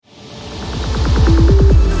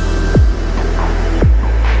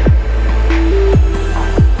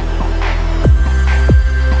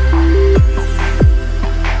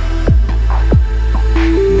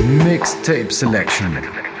Mixtape Selection. Wir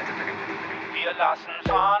lassen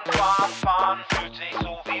fahren, fahren, fahren, fühlt sich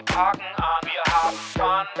so wie Parken an. Wir haben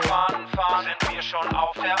Fun, Fun, Fun, sind wir schon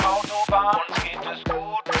auf der Autobahn. Uns geht es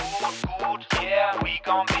gut, gut, gut, yeah, we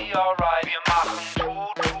gon' be alright. Wir machen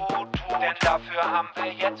tut, tut, tut, denn dafür haben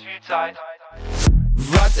wir jetzt viel Zeit.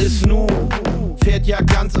 Was ist nun? Fährt ja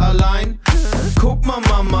ganz allein. Guck mal,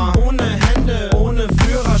 Mama, ohne Hände, ohne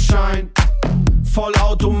Führerschein.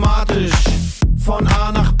 Vollautomatisch, von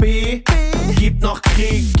A nach B. Gibt noch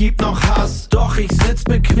Krieg, gibt noch Hass, doch ich sitz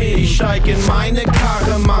bequem. Ich steig in meine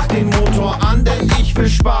Karre, mach den Motor an, denn ich will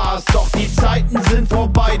Spaß. Doch die Zeiten sind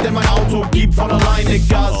vorbei, denn mein Auto gibt von alleine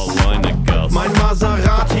Gas. Mein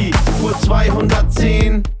Maserati fuhr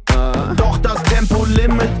 210. Doch das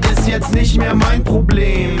Tempolimit ist jetzt nicht mehr mein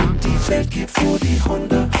Problem. Die Welt geht vor die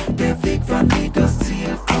Hunde, der Weg war nie das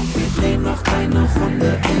Ziel. Komm, wir drehen noch eine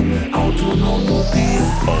Runde im Autonommobil.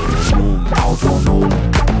 Autonom,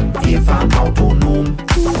 wir fahren autonom.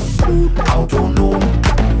 Autonom,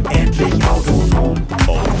 endlich autonom.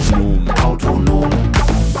 Autonom,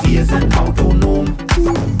 wir sind autonom.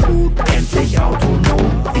 Endlich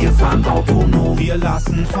autonom, wir fahren autonom. Wir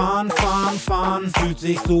lassen fahren, fahren, fahren, fühlt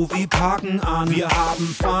sich so wie Parken an. Wir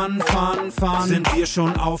haben Fun, Fun, Fun, sind wir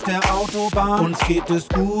schon auf der Autobahn. Uns geht es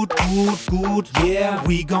gut, gut, gut, yeah,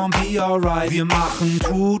 we gon' be alright. Wir machen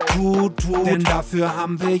tut, tut, tut, denn dafür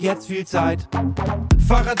haben wir jetzt viel Zeit.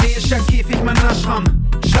 Faradäischer Käfig, mein Ashram,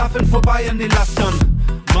 schlafen vorbei an den Lastern.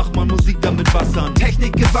 Mach mal Musik damit Wassern,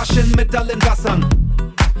 Technik gewaschen mit allen Wassern.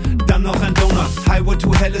 Dann noch ein Donut, Highway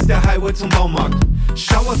to Hell ist der Highway zum Baumarkt.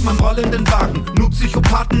 Schau aus meinem rollenden Wagen, nur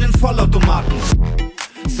Psychopathen in Vollautomaten.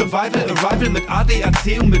 Survival, Arrival mit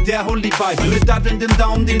ADAC und mit der Holy Bible. Mit daddelndem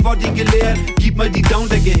Daumen den Body geleert, gib mal die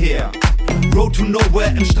Downdecke her. Road to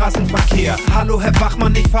Nowhere im Straßenverkehr. Hallo Herr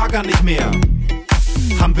Wachmann, ich fahr gar nicht mehr.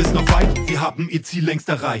 Haben wir's noch weit? Wir haben ihr Ziel längst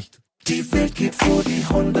erreicht. Die Welt geht vor die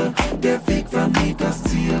Hunde, der Weg war nie das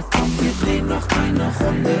Ziel. Komm, wir drehen noch eine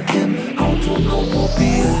Runde im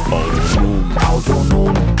Autonommobil.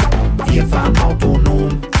 Autonom, wir fahren autonom.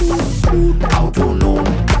 Autonom,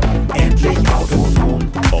 endlich autonom.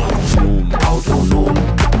 Autonom,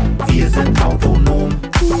 wir sind autonom.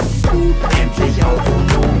 Endlich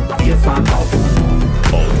autonom, wir fahren autonom.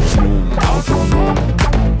 Autonom,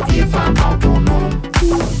 wir fahren autonom.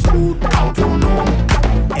 Autonom,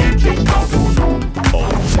 endlich autonom.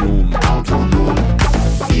 Autonom,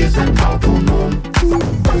 wir sind autonom.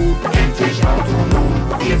 Endlich autonom,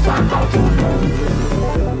 wir fahren autonom.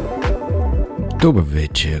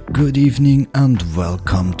 Dobrovic, good evening and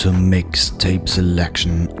welcome to Mixtape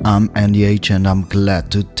Selection. I'm Andy H and I'm glad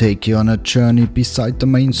to take you on a journey beside the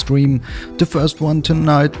mainstream. The first one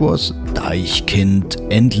tonight was Deichkind,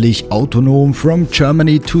 Endlich Autonom from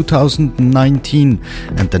Germany 2019,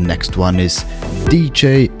 and the next one is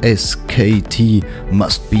DJ SKT,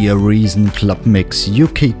 Must Be a Reason Club Mix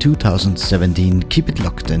UK 2017. Keep it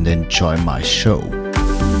locked and enjoy my show.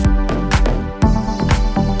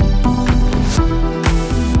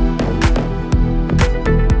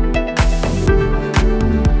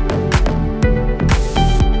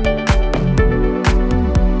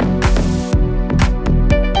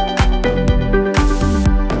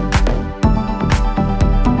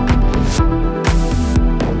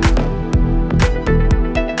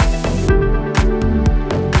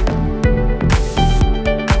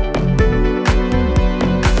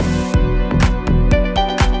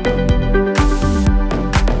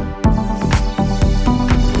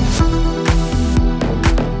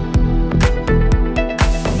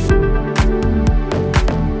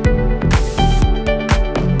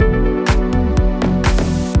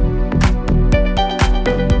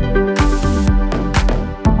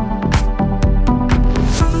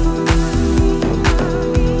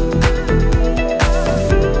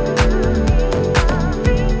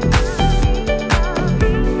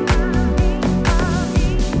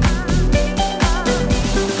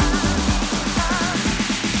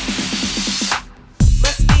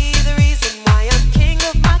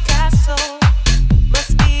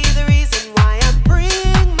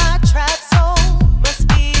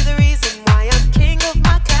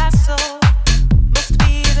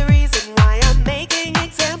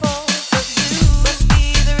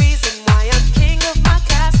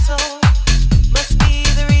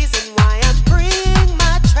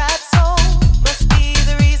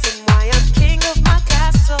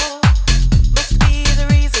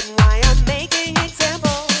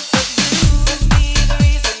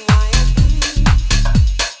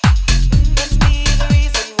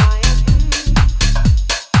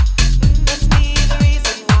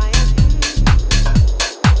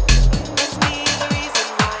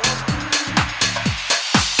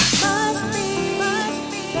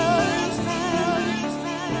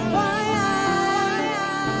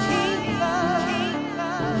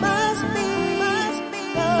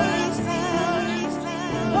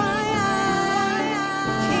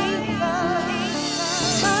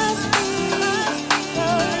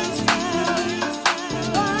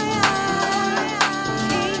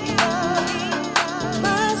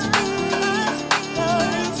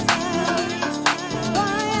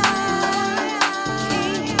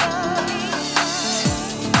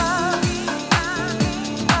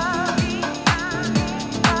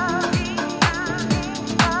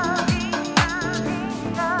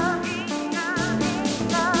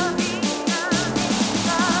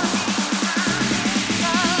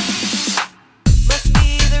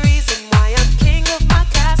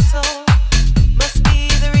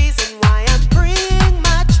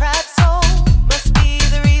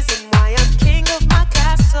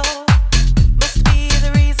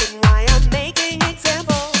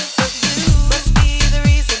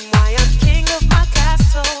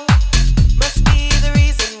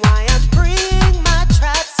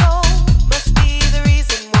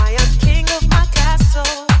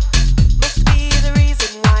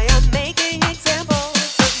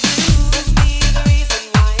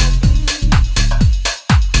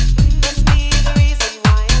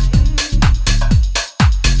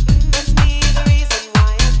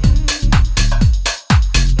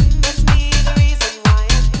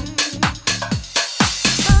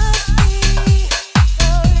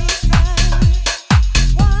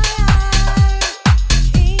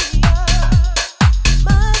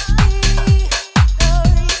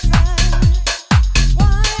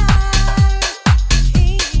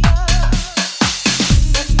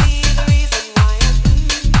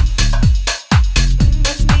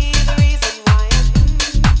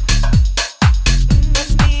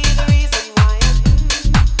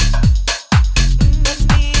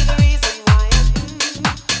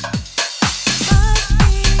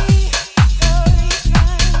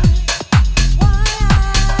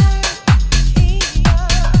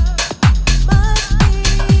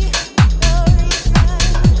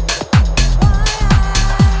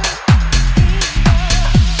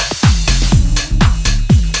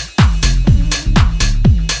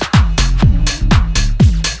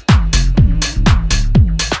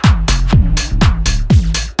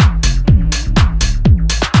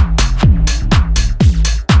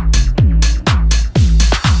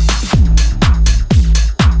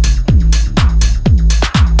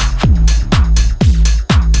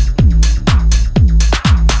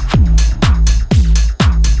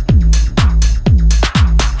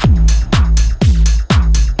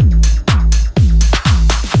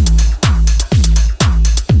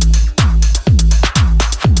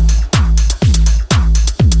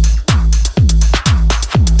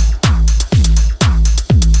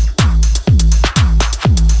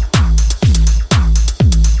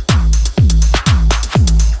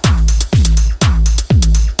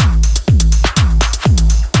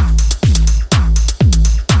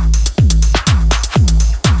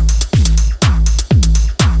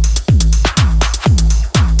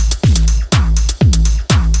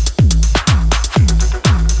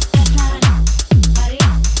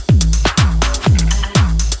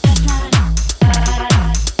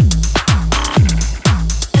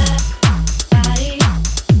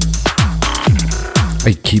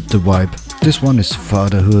 I keep the vibe. This one is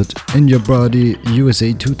Fatherhood, In Your Body,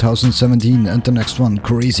 USA 2017, and the next one,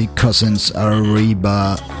 Crazy Cousins,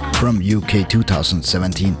 Ariba from UK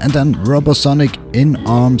 2017, and then Robosonic, In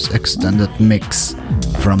Arms Extended Mix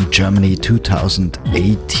from Germany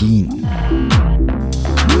 2018.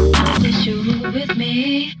 Wish you were with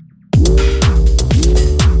me.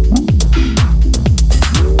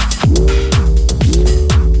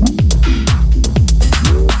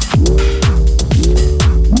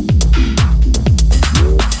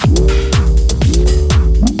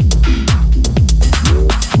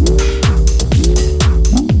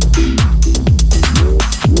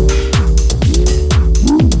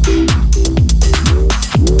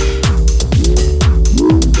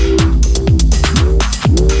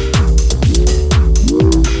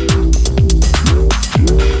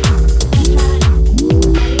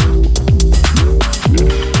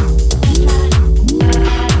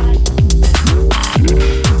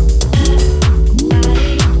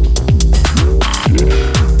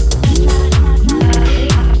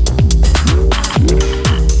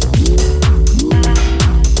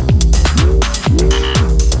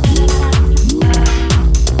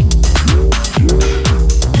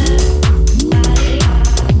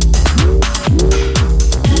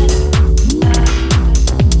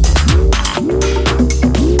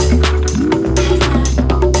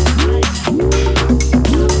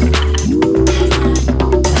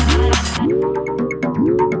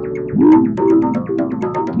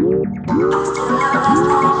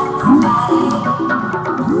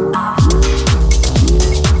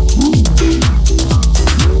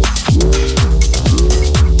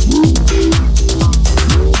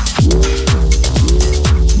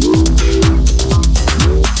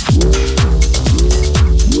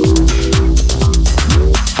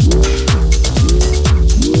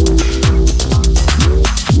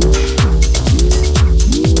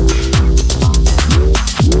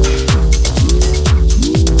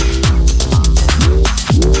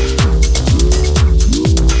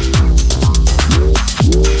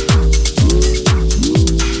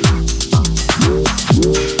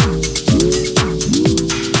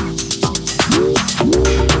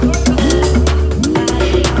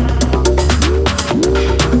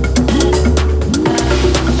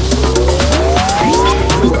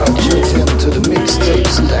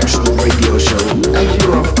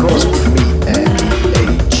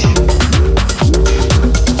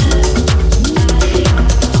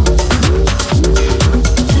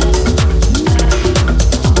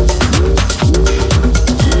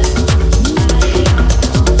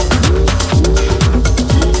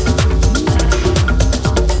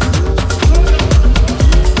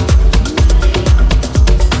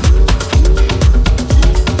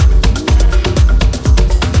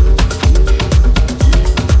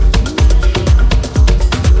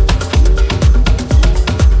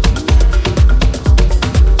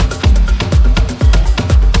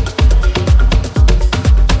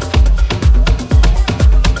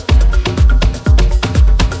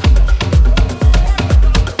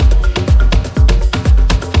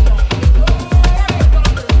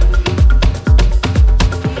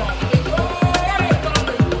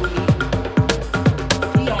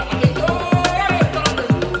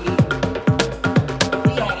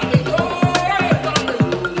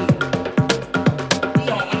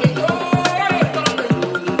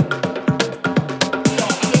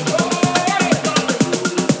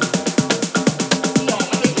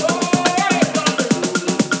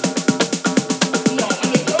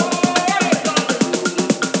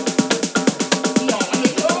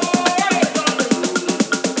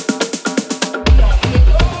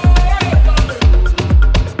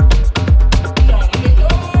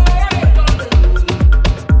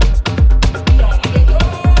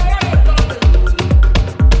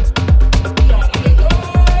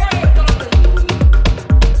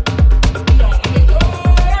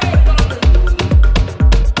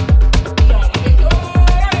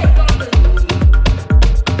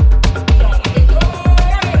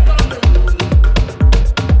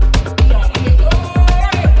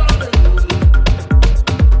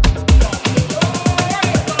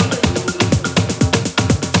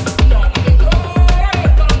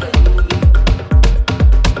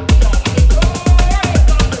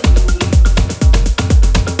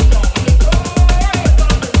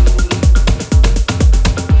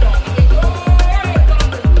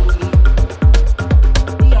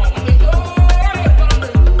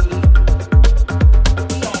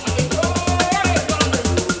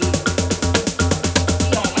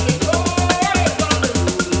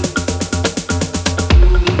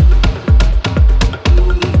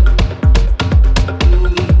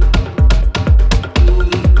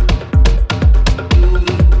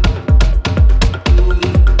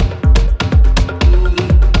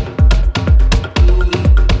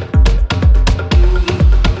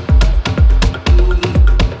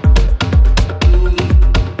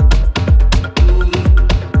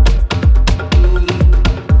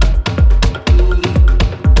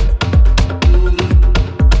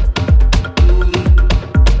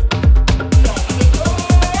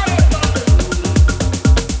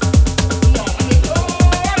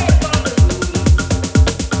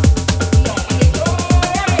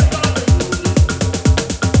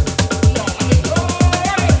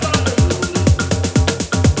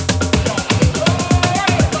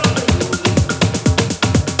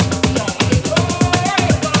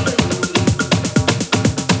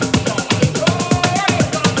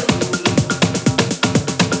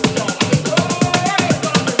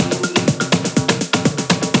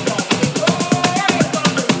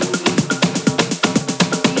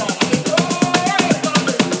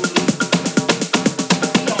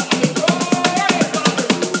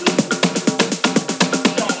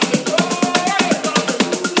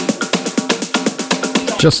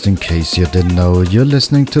 Just in case you didn't know, you're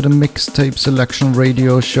listening to the Mixtape Selection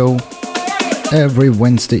radio show every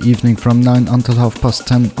Wednesday evening from 9 until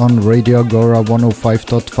 10:30 on Radio Agora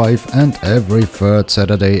 105.5 and every third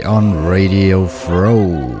Saturday on Radio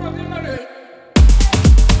Throw.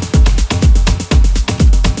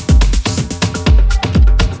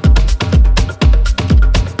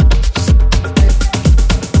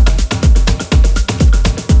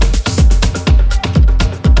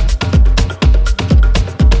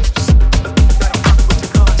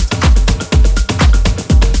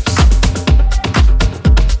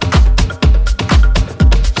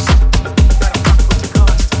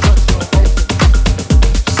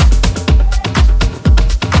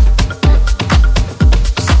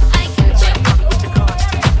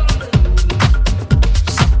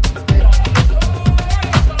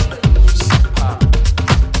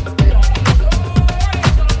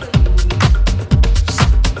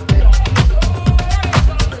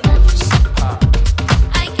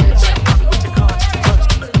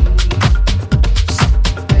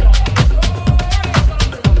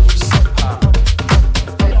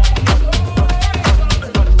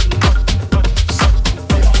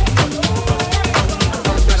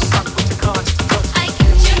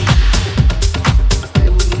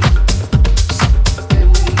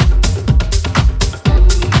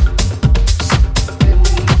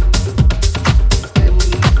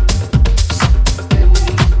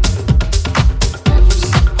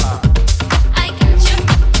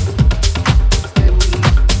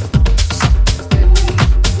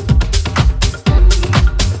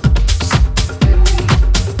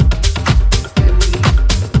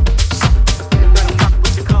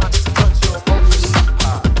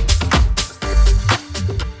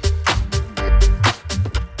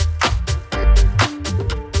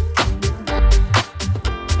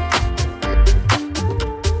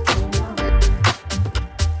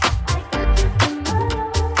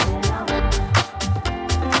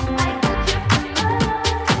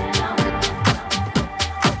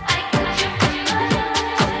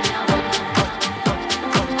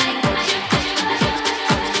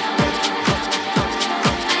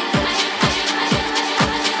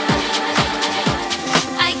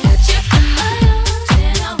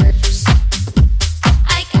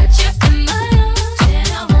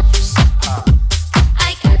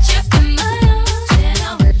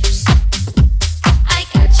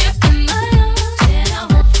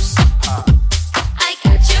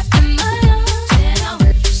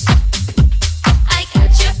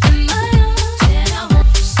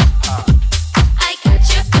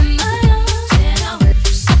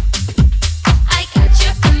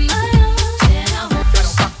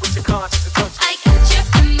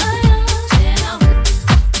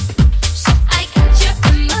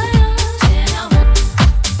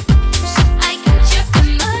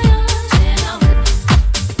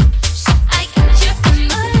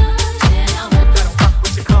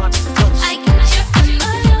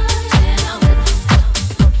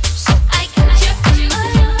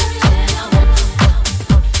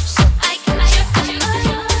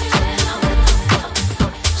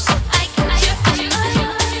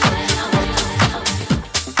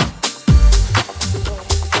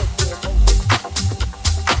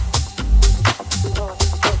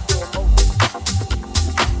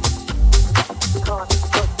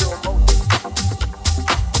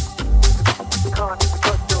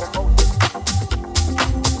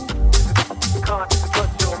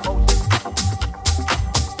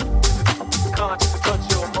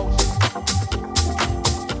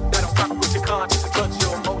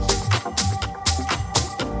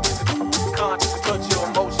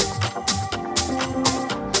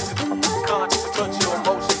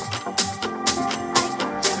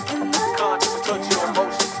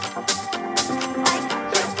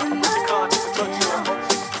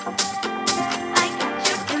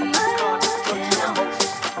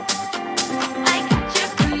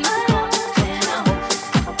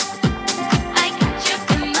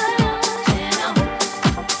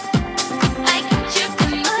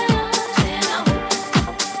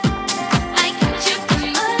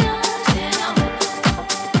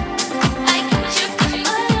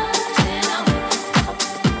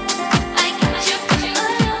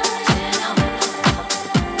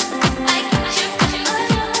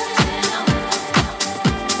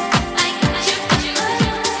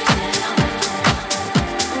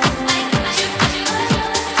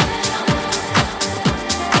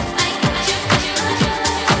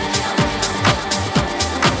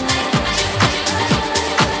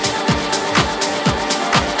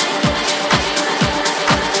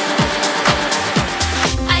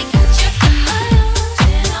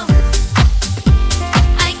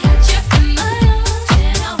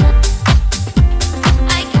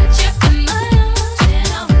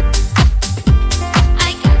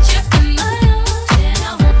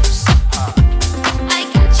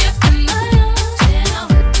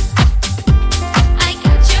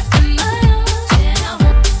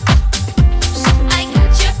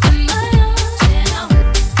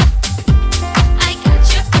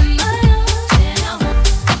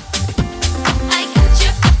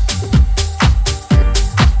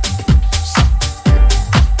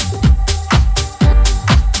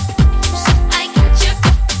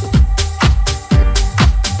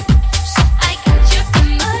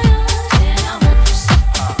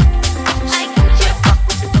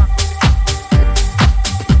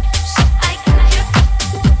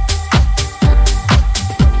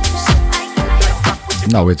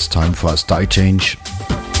 Now it's time for a style change.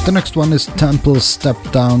 The next one is Temple Step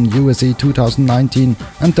Down USA 2019,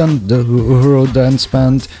 and then the Eurodance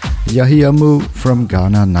band Yahiamu from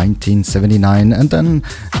Ghana 1979, and then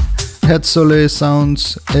Head Soleil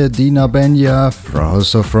Sounds Edina Benya,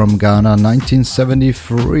 also from Ghana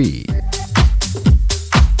 1973.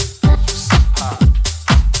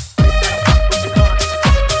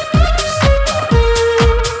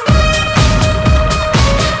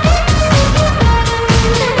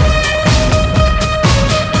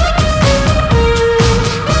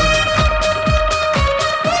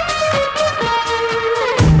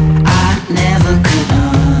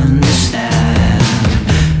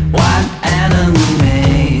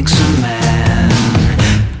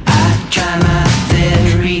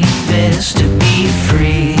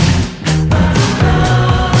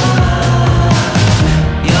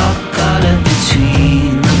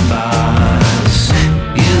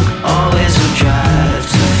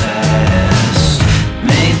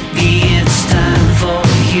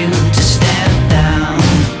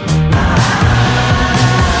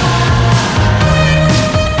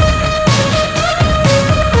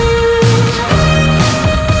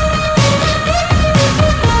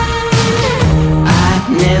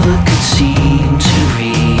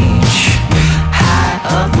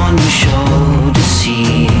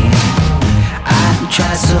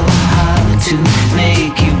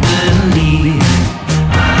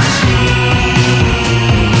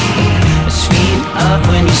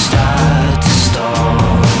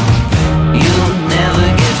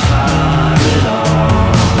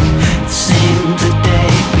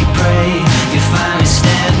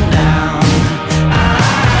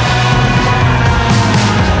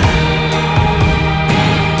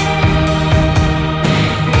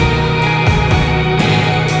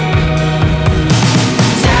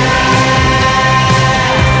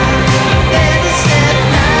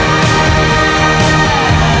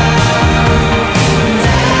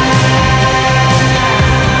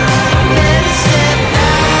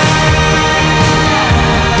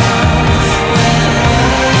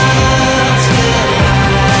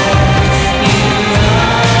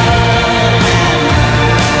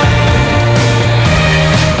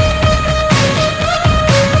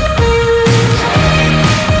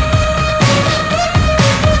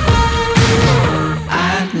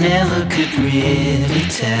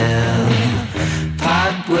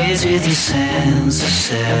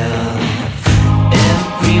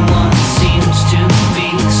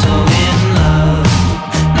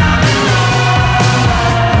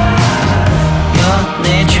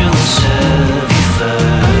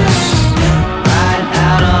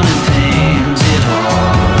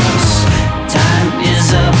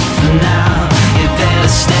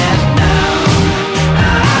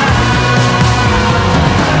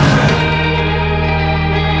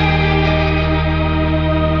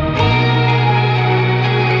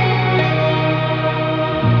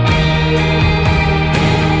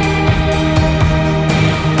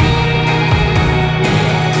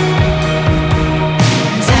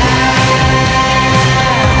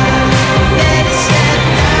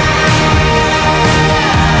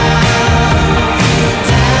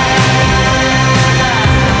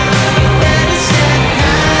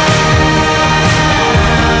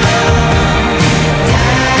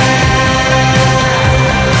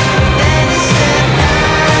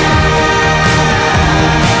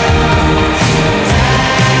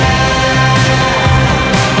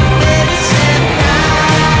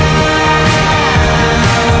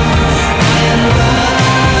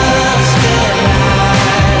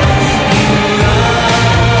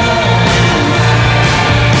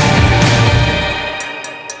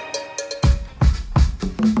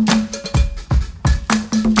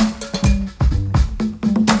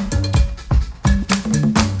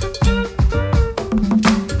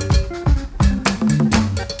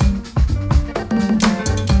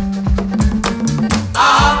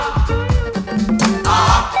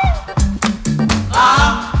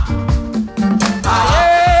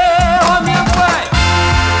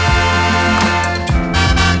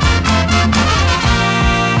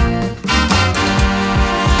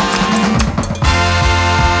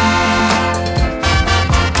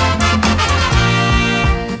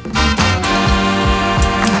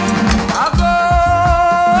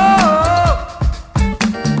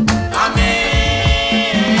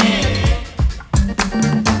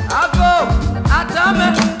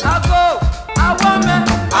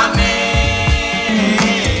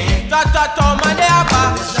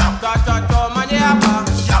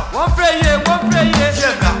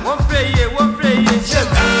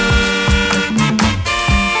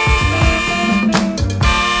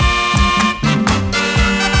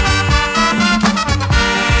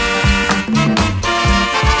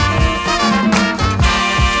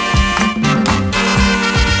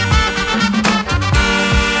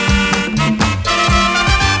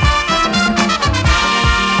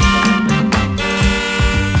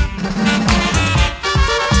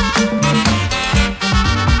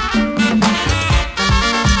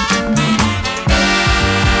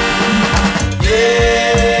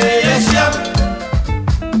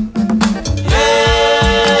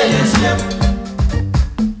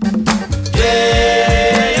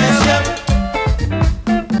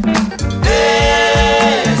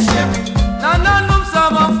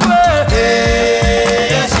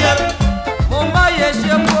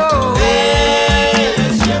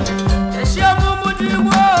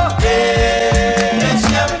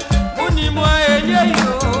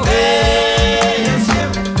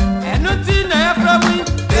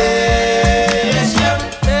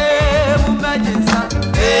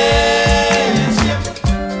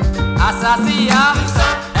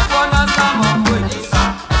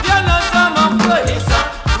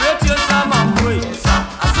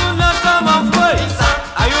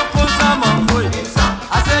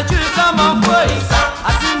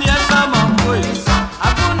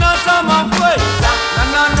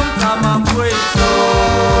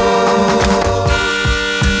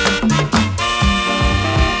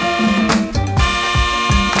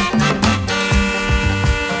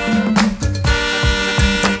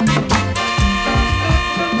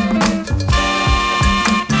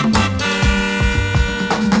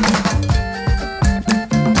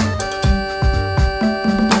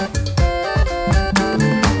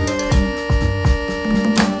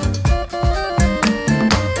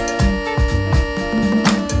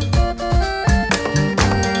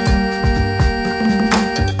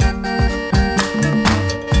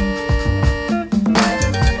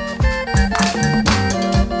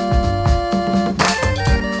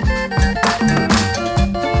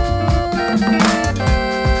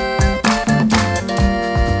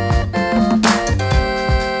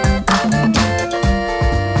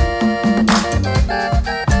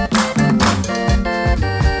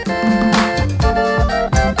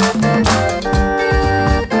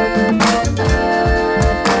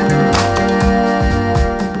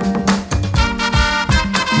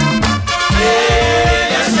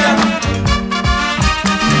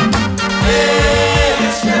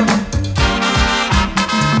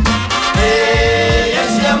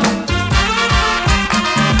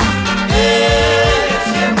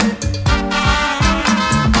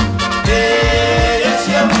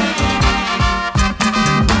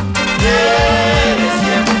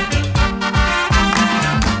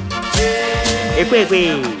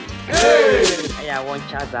 Quickly. Hey! I want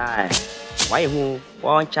Chazai. Why who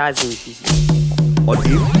want Chazin? What do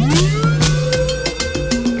you?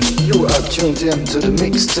 You are tuned in to the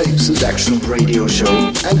Mixtape Selection Radio Show,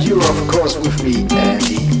 and you're of course with me,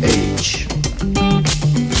 Andy H.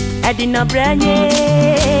 Edina Branya,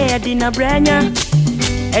 Edina Branya,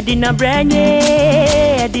 Edina Branya,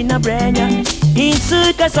 Edina Branya.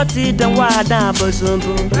 Insuka soti dan wada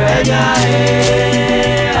bosumbu. Branya,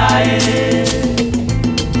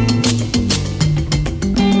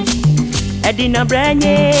 Edina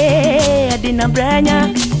Branya, Edina Branya,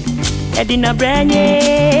 Edina Branya,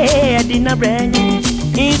 Edina Branya.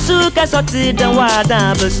 Insuka soti dan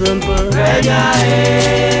wada bosumbu. Branya,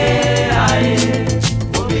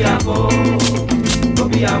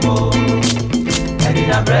 Obiamo,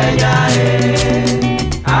 Edina Branya,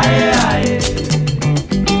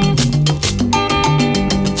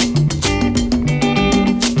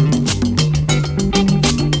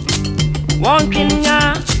 One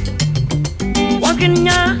Kenya, one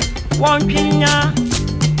Kenya, one Kenya,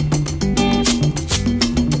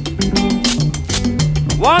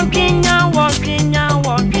 one Kenya, one Kenya,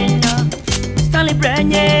 one Kenya. Stanley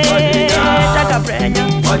Branya, Jaga Branya,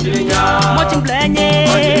 Martin Branya,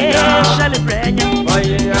 Shelley Branya,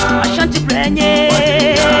 Ashanti Branya,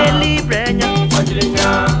 Lee Branya,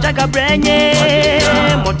 Jaga Branya,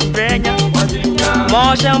 Martin Branya,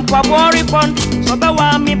 Motion Pabori Pond,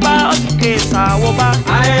 Sobawa mi ba osuke sawoba.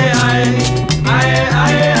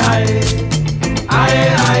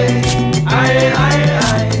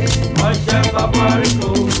 Motion Pabori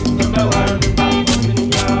Pond, Sobawa mi ba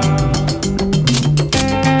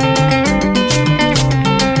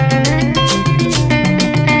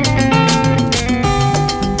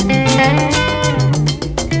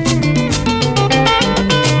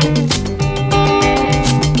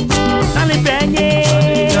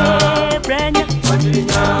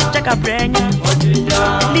Branya,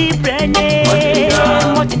 Lee Branya,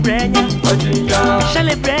 Martin Branya,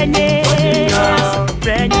 Shelley Branya,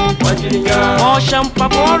 Branya, Motion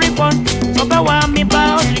Pabori Pond, Sobawa mi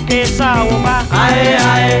ba osuke sawoba.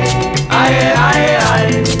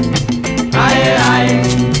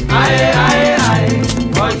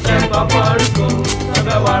 Motion Pabori Pond,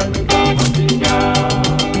 Sobawa mi ba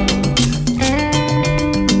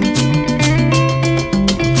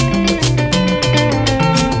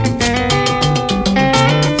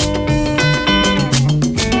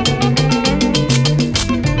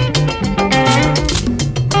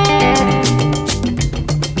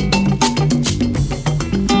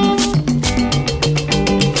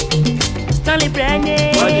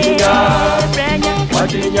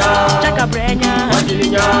Jaga Branya,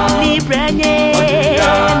 Lee Branya,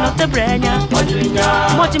 not the Branya,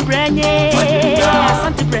 Martin Branya,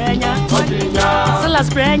 Asante Branya, Salas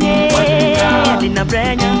Branya, Edina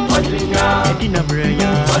Branya, Edina Branya,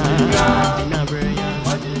 Edina Branya.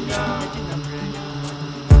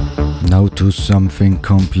 Now to something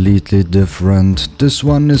completely different. This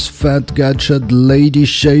one is Fat Gadget, Lady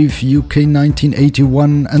Shave, UK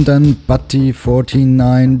 1981, and then Butty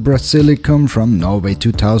 49, Brasilicum from Norway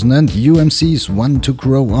 2000, and UMC's One to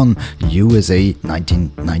Grow On, USA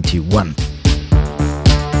 1991.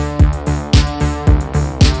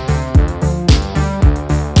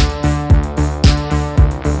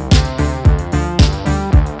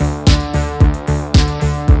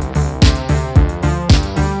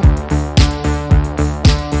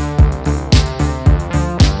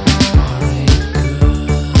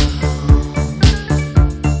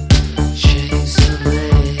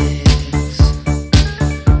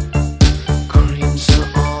 Creams her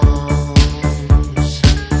arms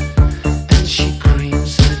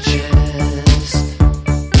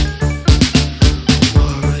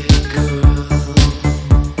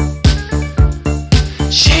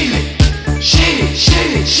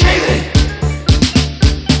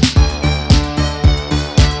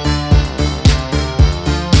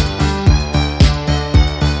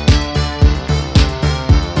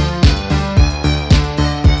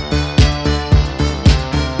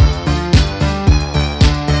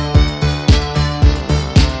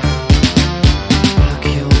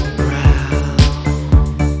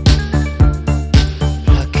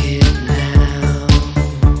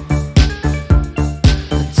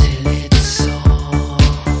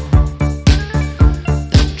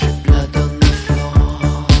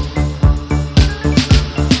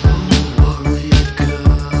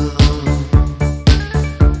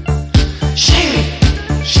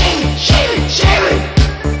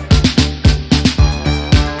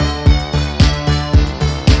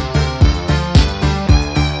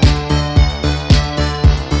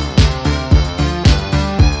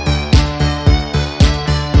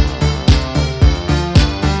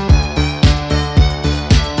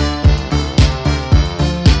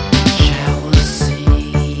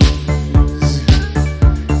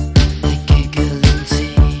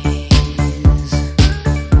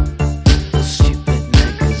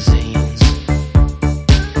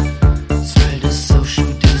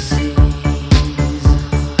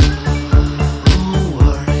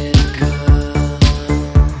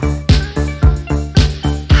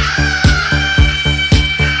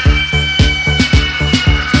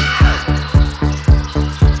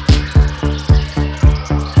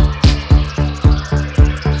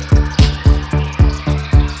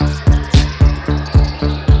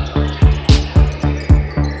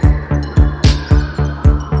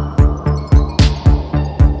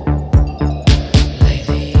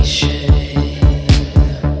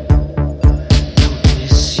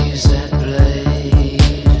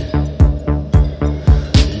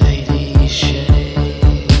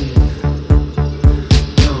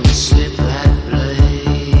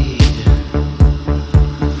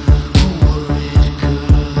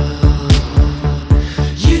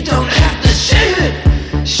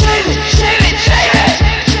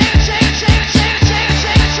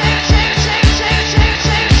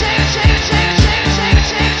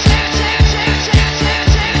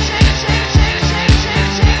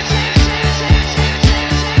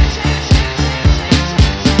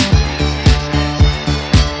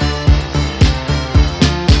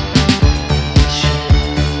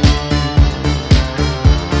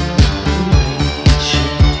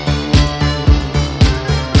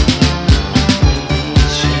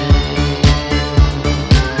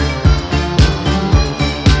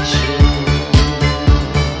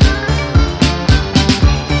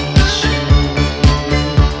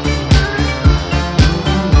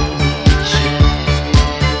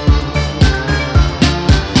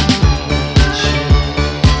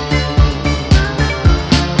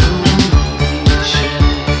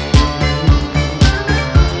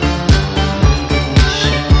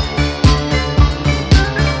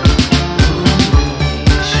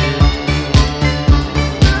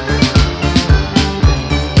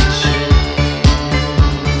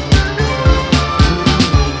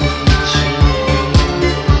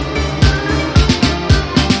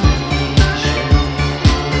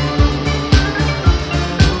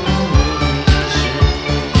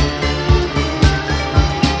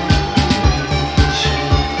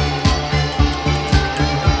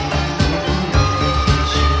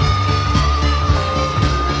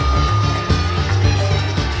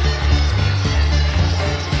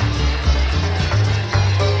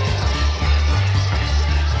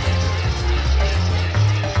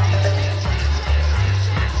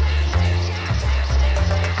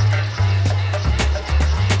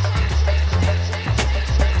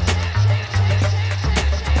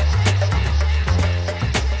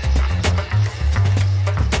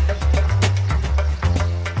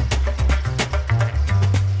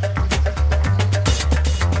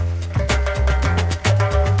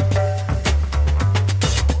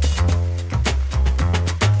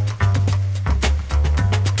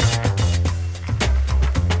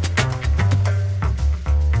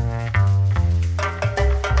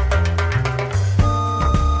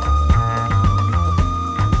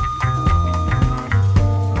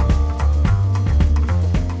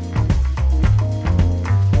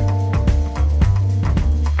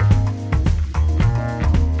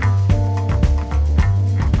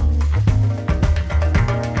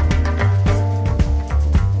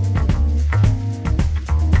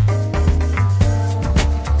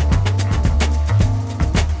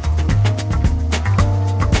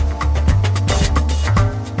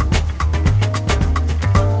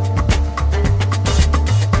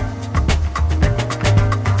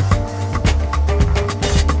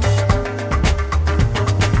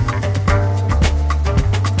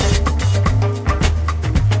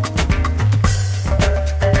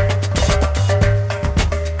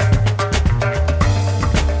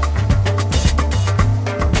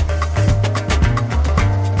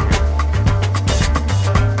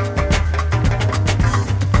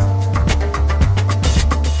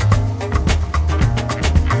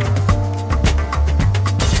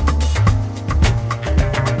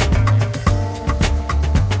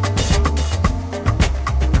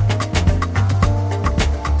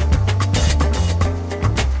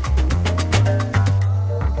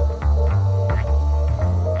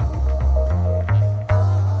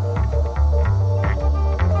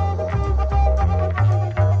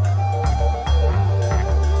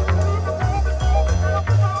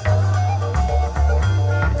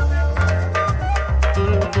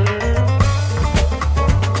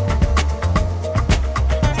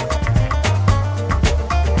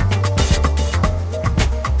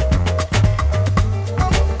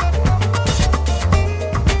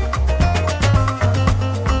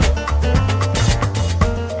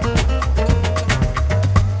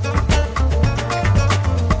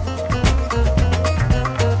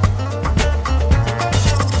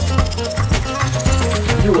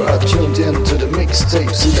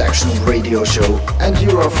Mixtape Selection radio show, and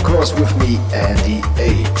you're of course with me, Andy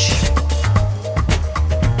H.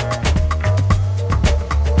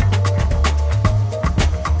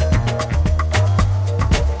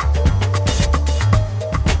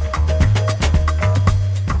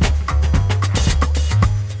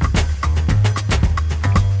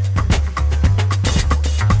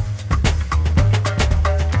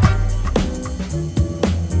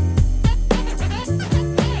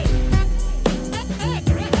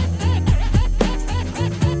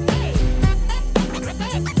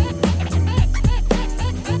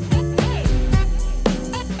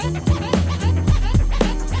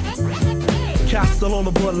 Still on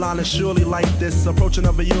the borderline and surely like this. Approaching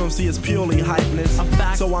of a UMC is purely hypeness.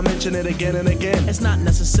 So I mention it again and again. It's not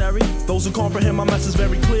necessary. Those who comprehend my message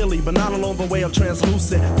very clearly, but not along the way of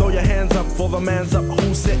translucent. Throw your hands up for the man's up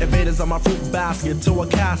who sit. Invaders on my fruit basket to a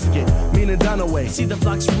casket, meaning done away. See the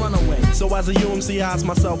flocks run away. So as a UMC, I ask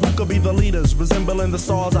myself, who could be the leaders, resembling the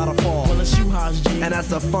stars out of fall? Well, it's you, Haj G. And that's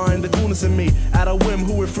to find the coolness in me. At a whim,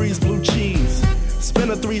 who would freeze blue cheese?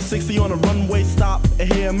 Spin a 360 on a runway stop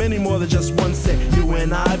and hear many more than just one set.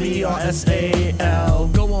 UNIVRSAL.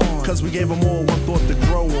 Go on. Cause we gave them all one thought to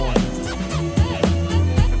grow on.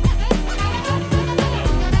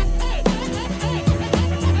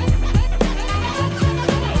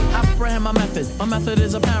 Apprehend my method. My method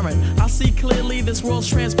is apparent. I see clearly this world's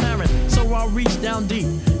transparent. So I'll reach down deep.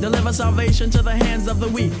 Deliver salvation to the hands of the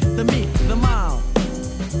weak, the meek, the mild.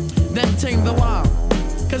 Then tame the wild.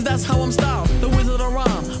 Cause that's how I'm styled, the wizard of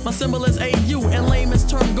rhyme. My symbol is AU, and layman's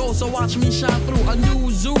term gold. So watch me shine through a new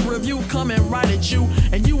zoo review coming right at you.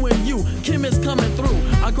 And you, Kim is coming through.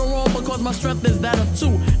 I grow on because my strength is that of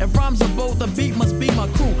two. If rhymes are both, the beat must be my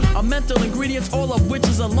crew. A mental ingredients, all of which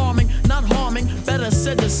is alarming. Not harming, better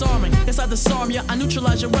said disarming. Yes, I disarm you, I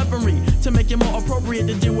neutralize your weaponry to make it more appropriate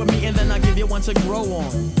to deal with me. And then I give you one to grow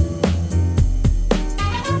on.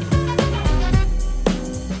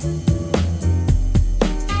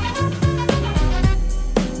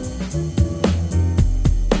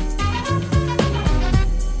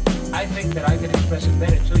 That I can express it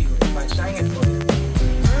better to you if I sang it for you.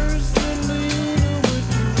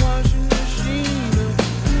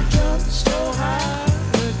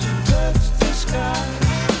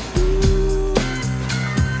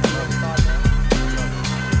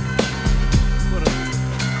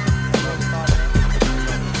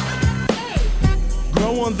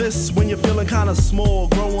 Grow on this when you're feeling kinda small.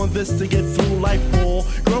 Grow on this to get through life all.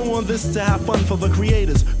 Grow on this to have fun for the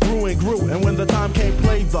creators. Grew and grew, and when the time came,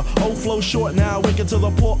 played the old flow short. Now wicked to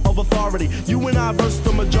the port of authority. You and I versus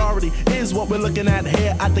the majority is what we're looking at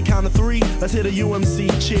here. At the count of three, let's hit a UMC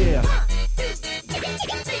cheer.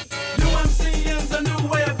 UMC is a new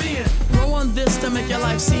way of being. Grow on this to make your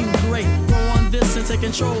life seem great. Grow on this and take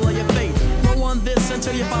control of your fate. Grow on this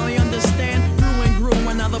until you finally understand. Grew and grew,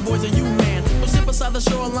 and now the boys are you, man. So sit beside the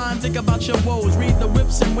shoreline, think about your woes. Read the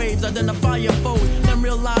whips and waves, identify your foes. Then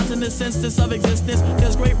realize in this instance of existence,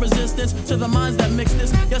 there's great resistance to the minds that mix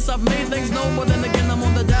this. Yes, I've made things known, but then again I'm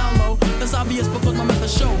on the down low. That's obvious because my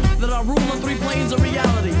methods show that I rule on three planes of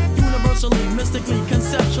reality. Universally, mystically,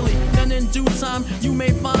 conceptually. Then in due time, you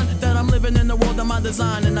may find that I'm living in the world of my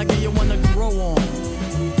design, and I give you one to grow on.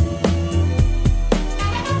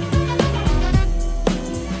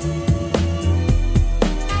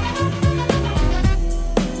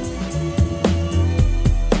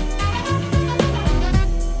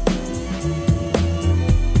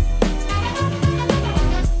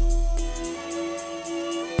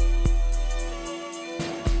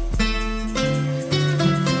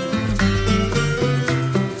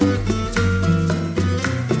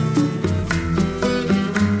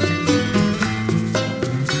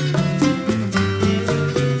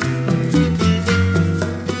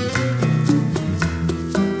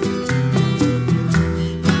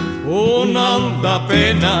 Una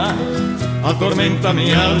pena atormenta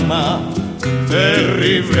mi alma,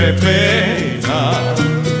 terrible pena,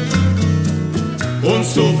 un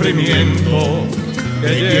sufrimiento que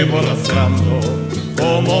llevo arrastrando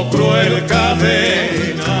como cruel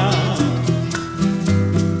cadena.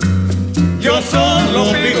 Yo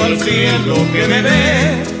solo pido al cielo que me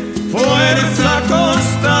dé fuerza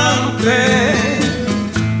constante,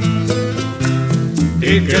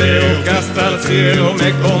 y creo que hasta el cielo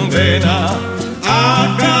me condena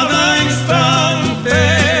a cada instante.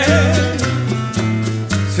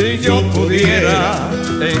 Si yo pudiera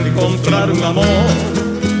encontrar un amor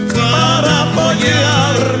para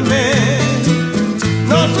apoyarme,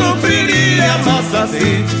 no sufriría más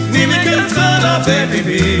así, ni me cansara de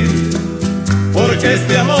vivir, porque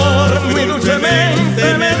este amor muy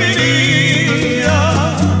dulcemente me diría: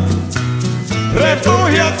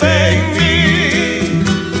 refúgiate en mí.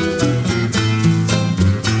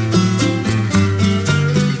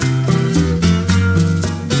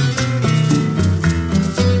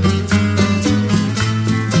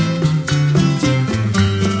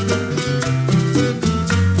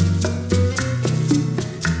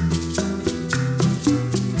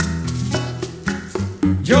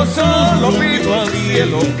 Yo solo pido al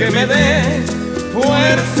cielo que me dé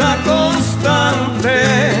fuerza constante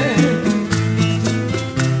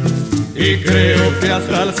y creo que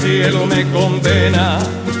hasta el cielo me condena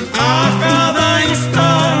a cada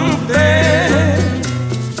instante.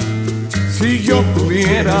 Si yo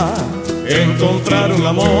pudiera encontrar un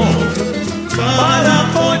amor para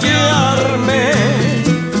apoyarme,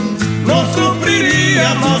 no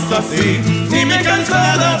sufriría más así, ni me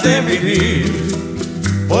cansara de vivir.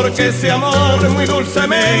 Porque ese amor muy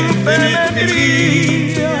dulcemente me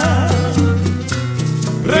diría,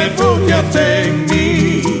 refúgiate en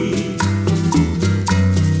mí,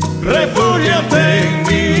 refúgiate en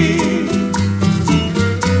mí,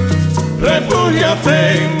 refúgiate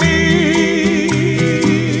en mí.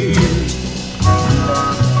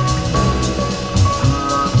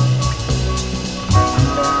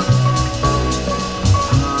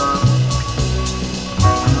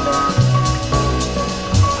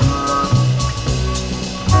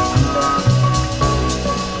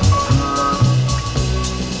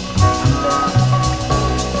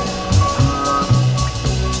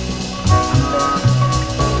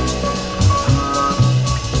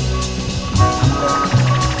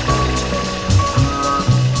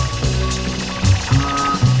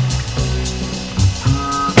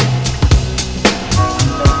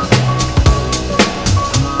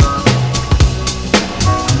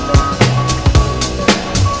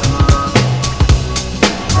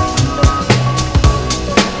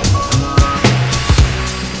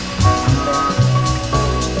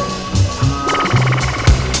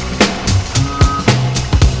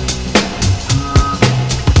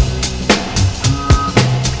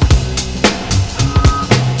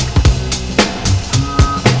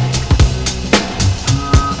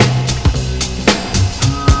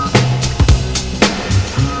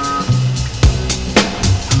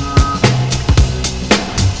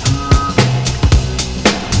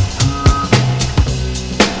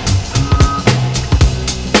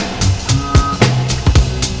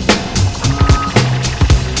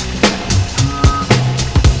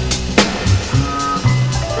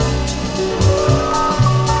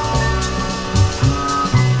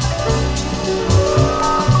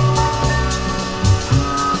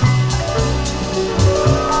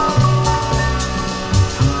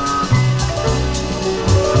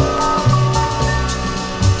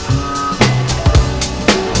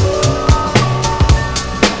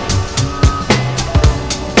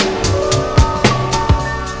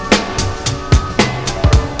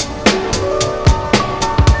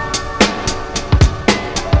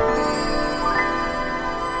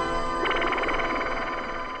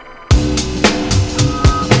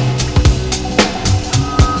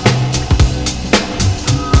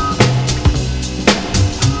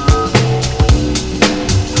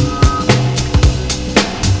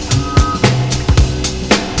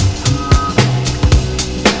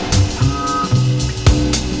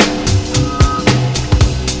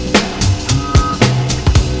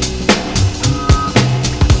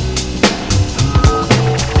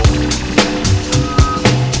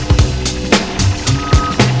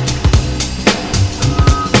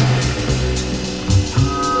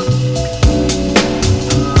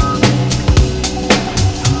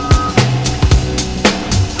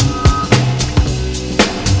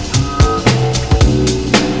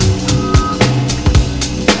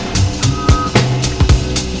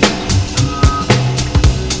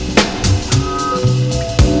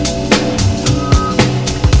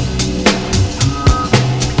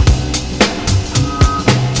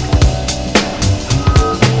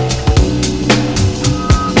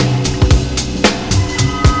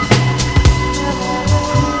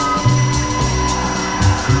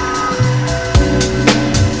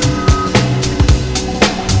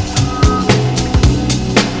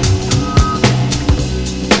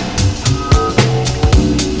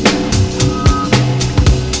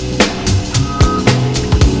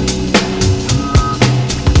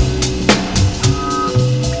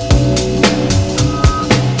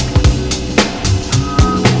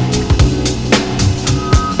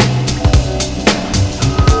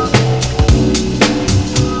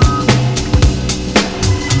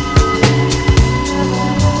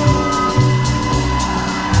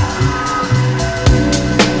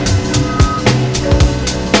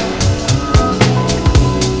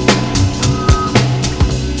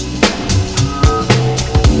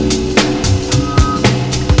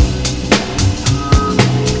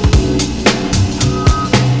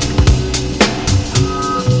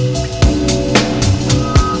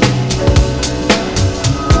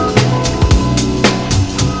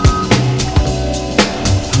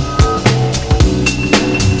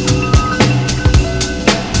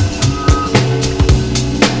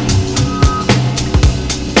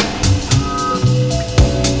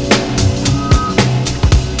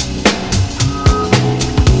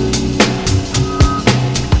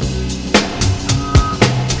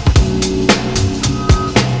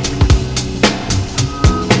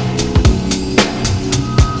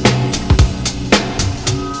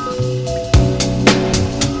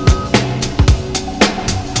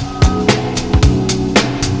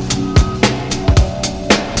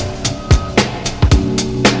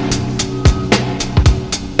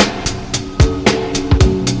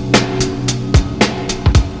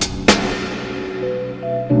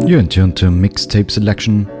 You're in tune to Mixtape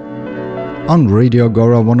Selection on Radio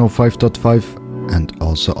Agora 105.5 and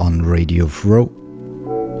also on Radio Throw.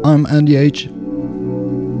 I'm Andy H.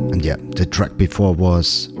 And yeah, the track before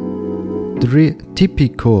was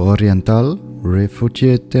Típico Oriental,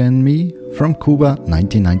 Refugiate in Me from Cuba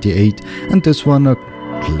 1998, and this one a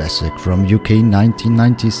classic from UK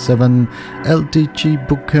 1997, LTG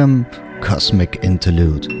Bookham, Cosmic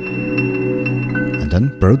Interlude. And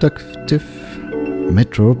then Productive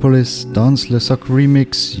Metropolis Dance Le Soc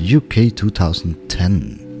Remix UK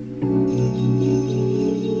 2010.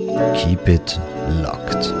 Keep it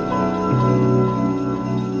locked.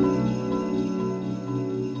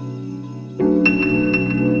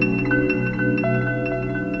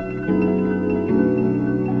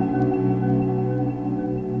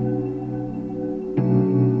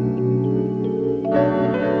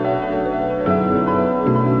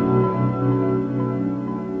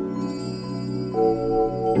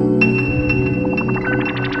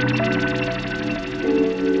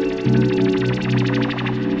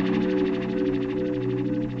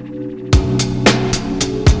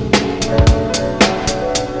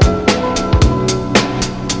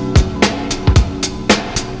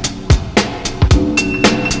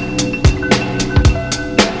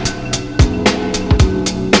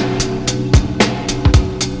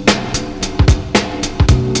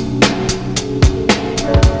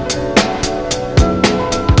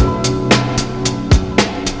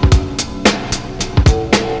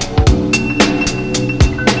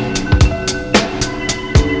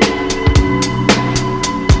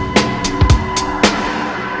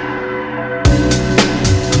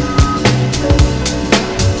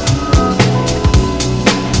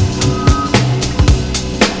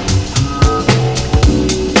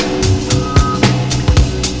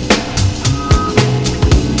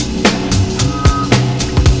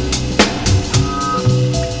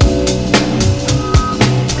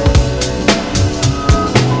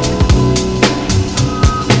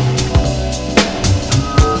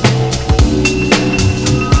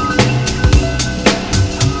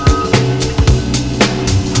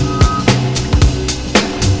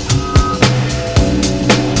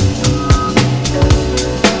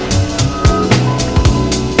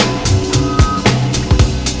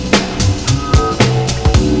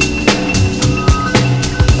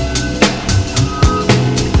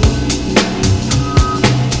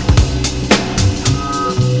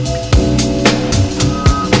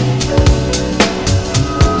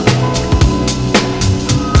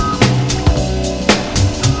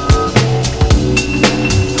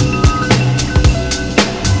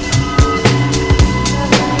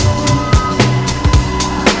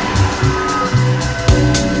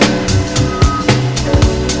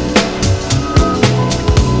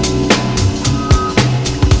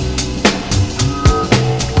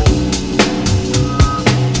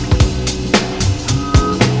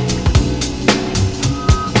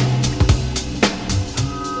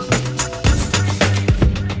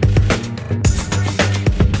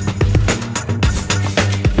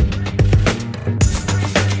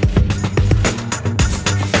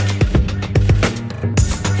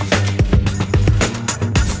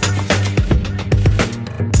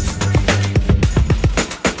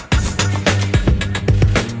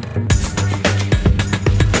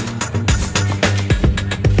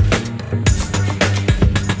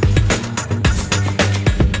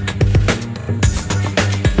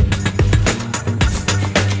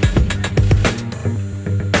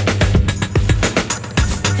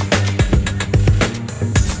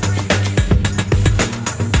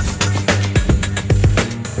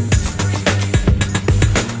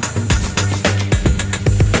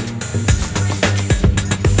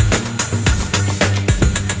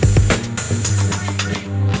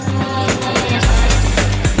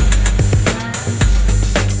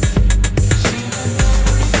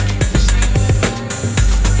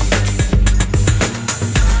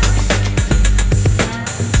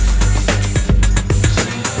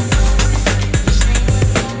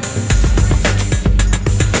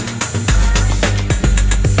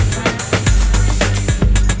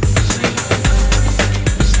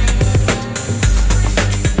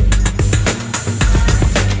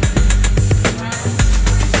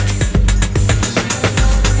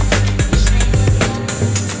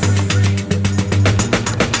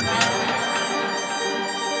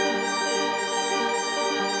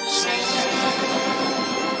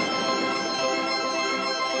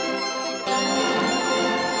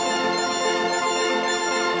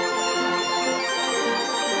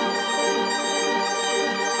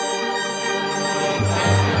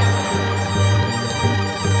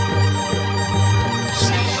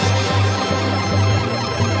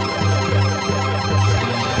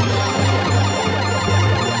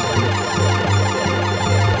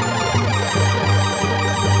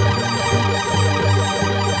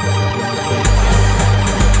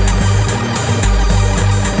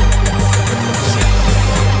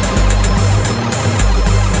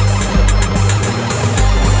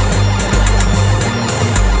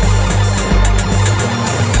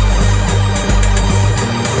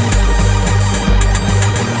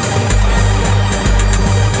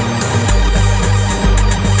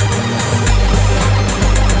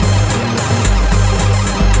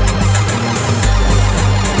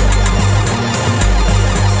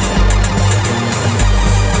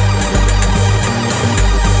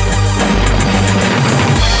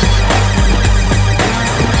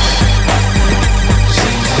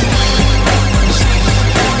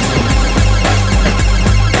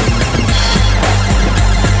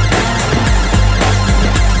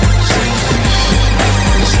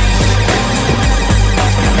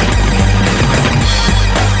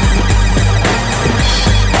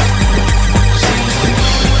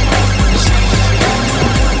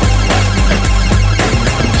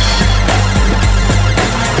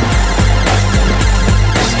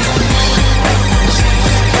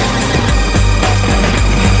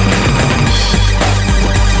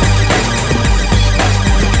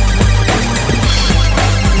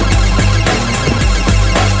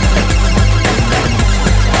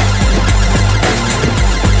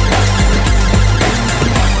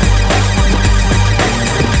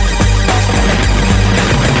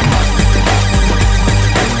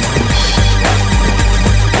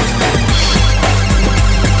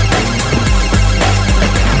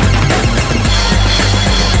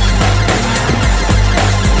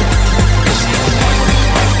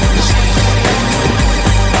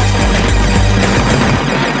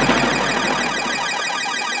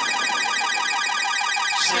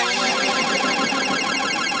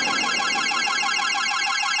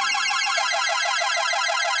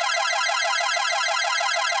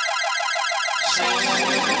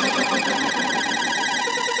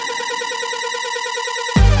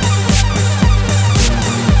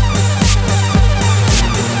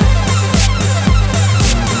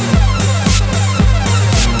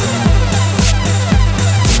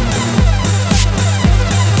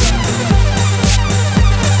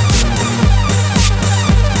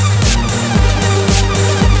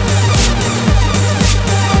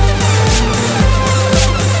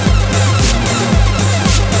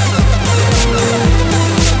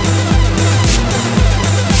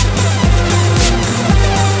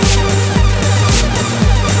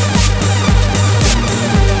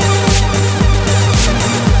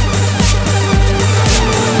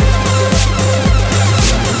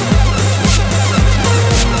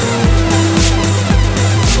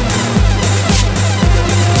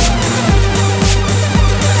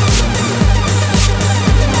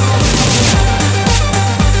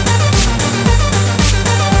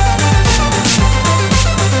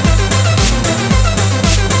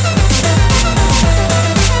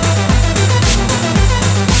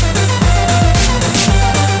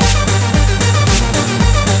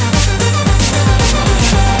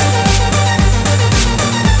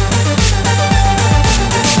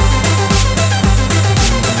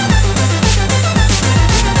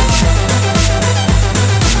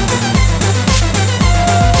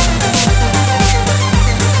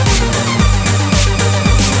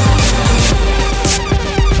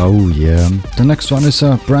 Oh yeah, the next one is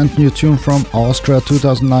a brand new tune from Austria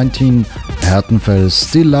 2019,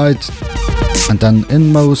 Hertenfels Delight, and then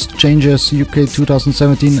Inmost Changes UK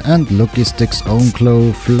 2017 and Logistics Own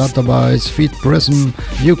Glow Flutterby's Feed Prism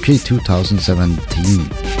UK 2017.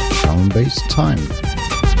 Drum bass time.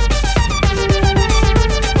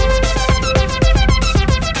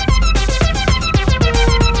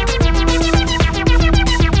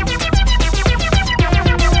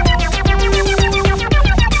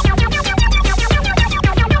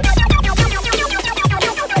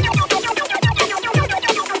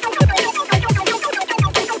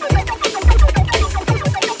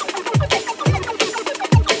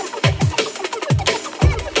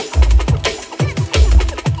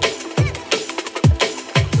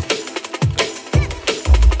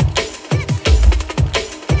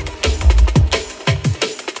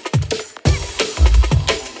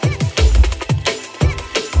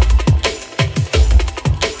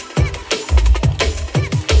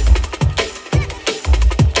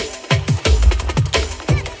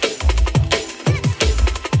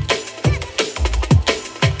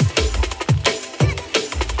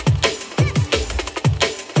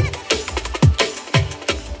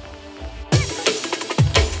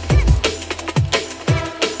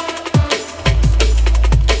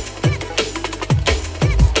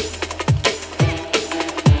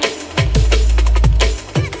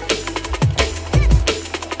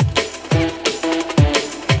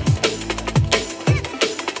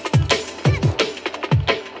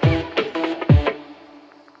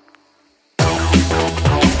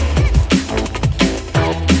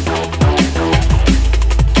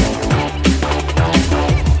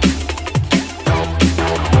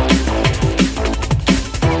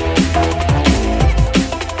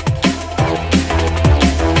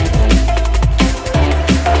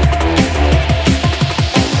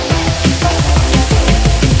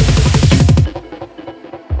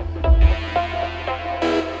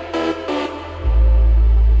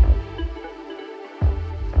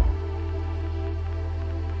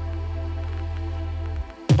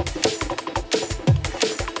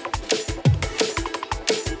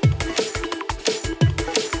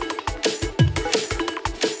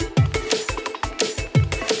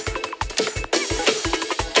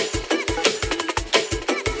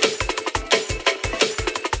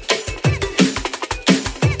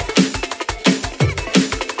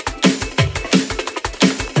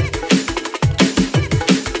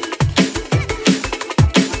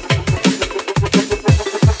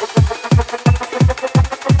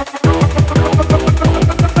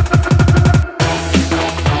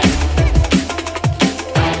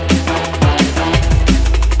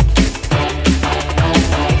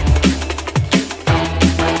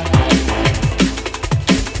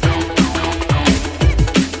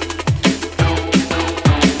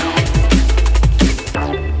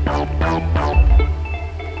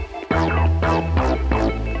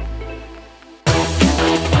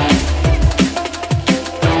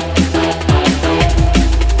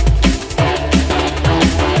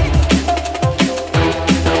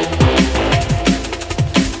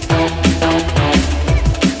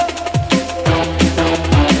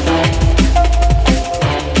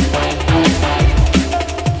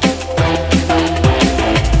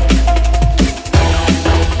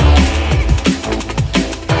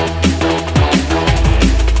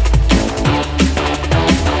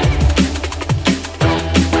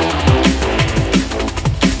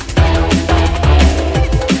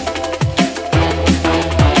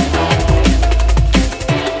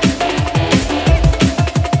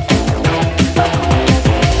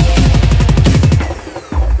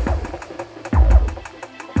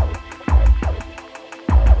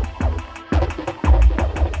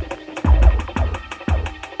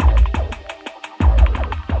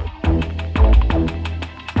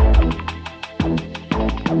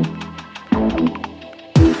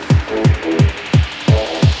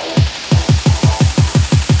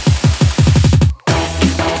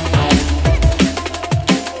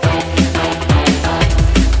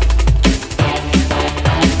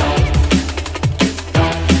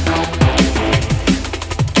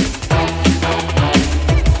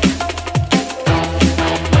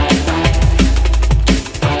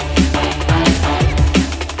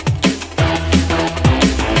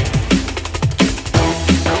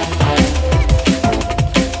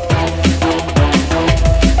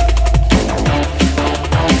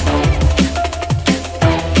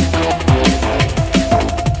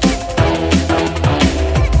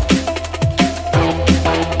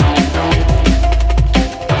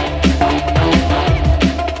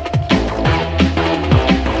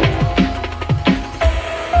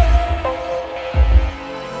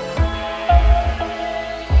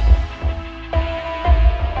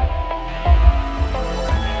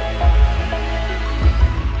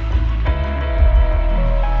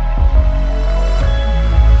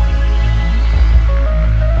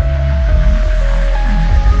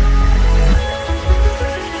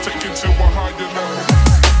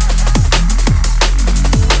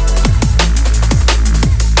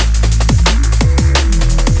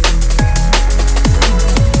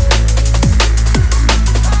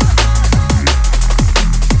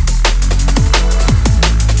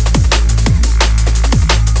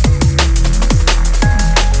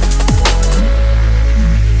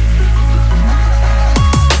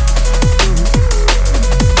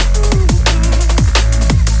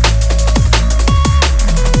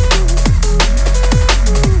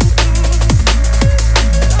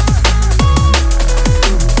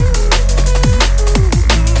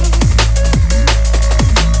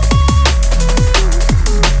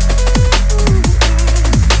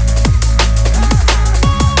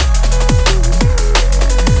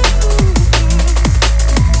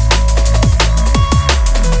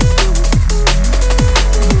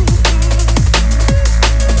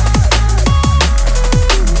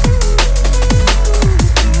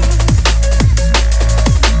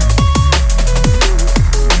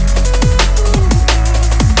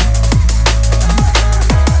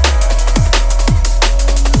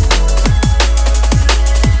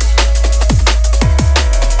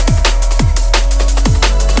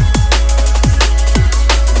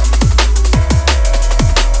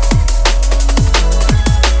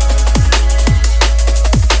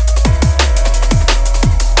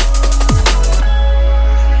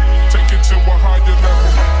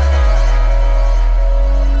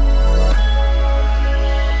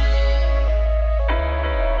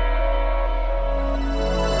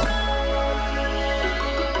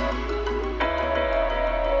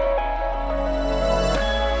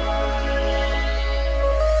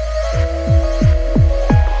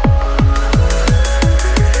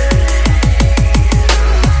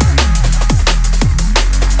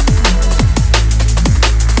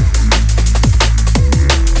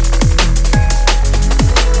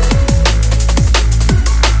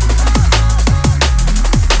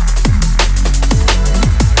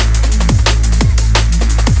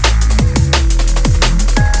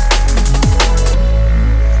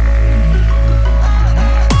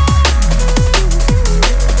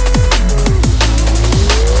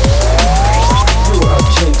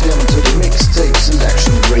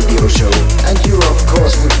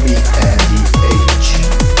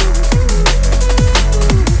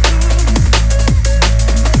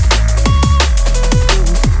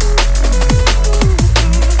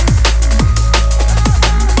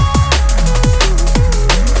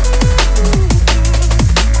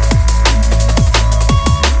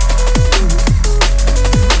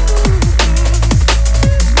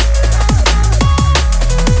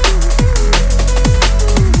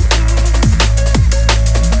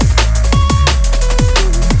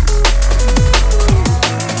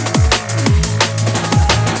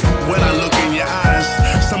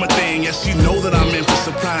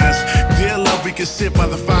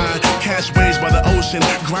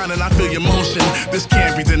 ocean, grinding, I feel your motion. This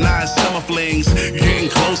can't be denied, summer flings. Getting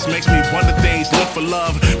close makes me wonder things, look for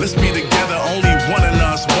love. Let's be together, only one in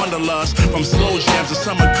us, wanderlust. From slow jams to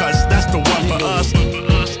summer cuts, that's the one for us.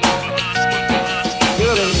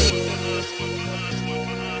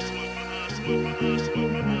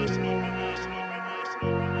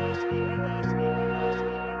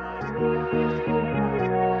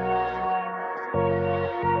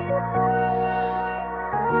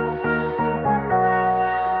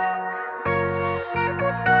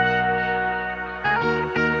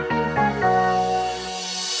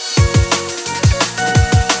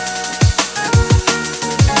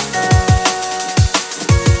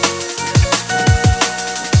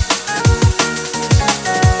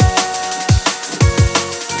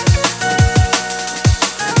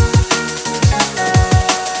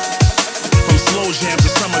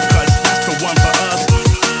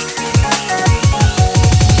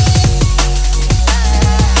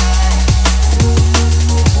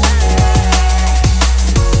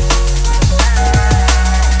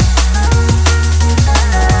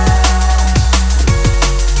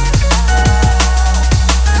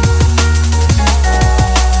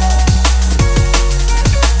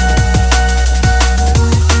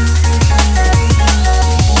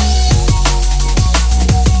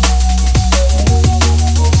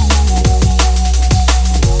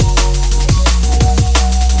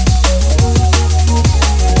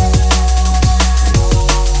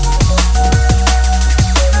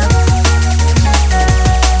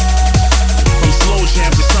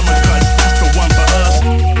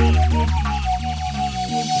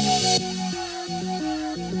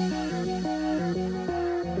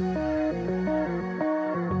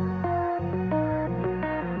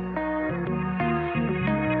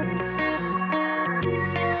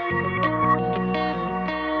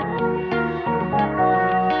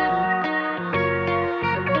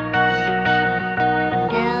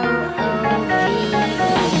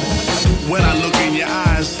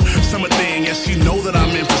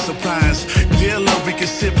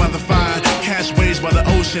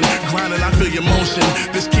 Grinding, I feel your motion.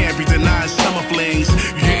 This can't be denied. Summer flings,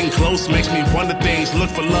 getting close makes me wonder things. Look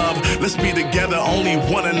for love. Let's be together. Only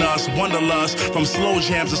one in us. Wanderlust. From slow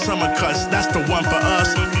jams to summer cuts. That's the one for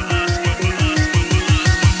us.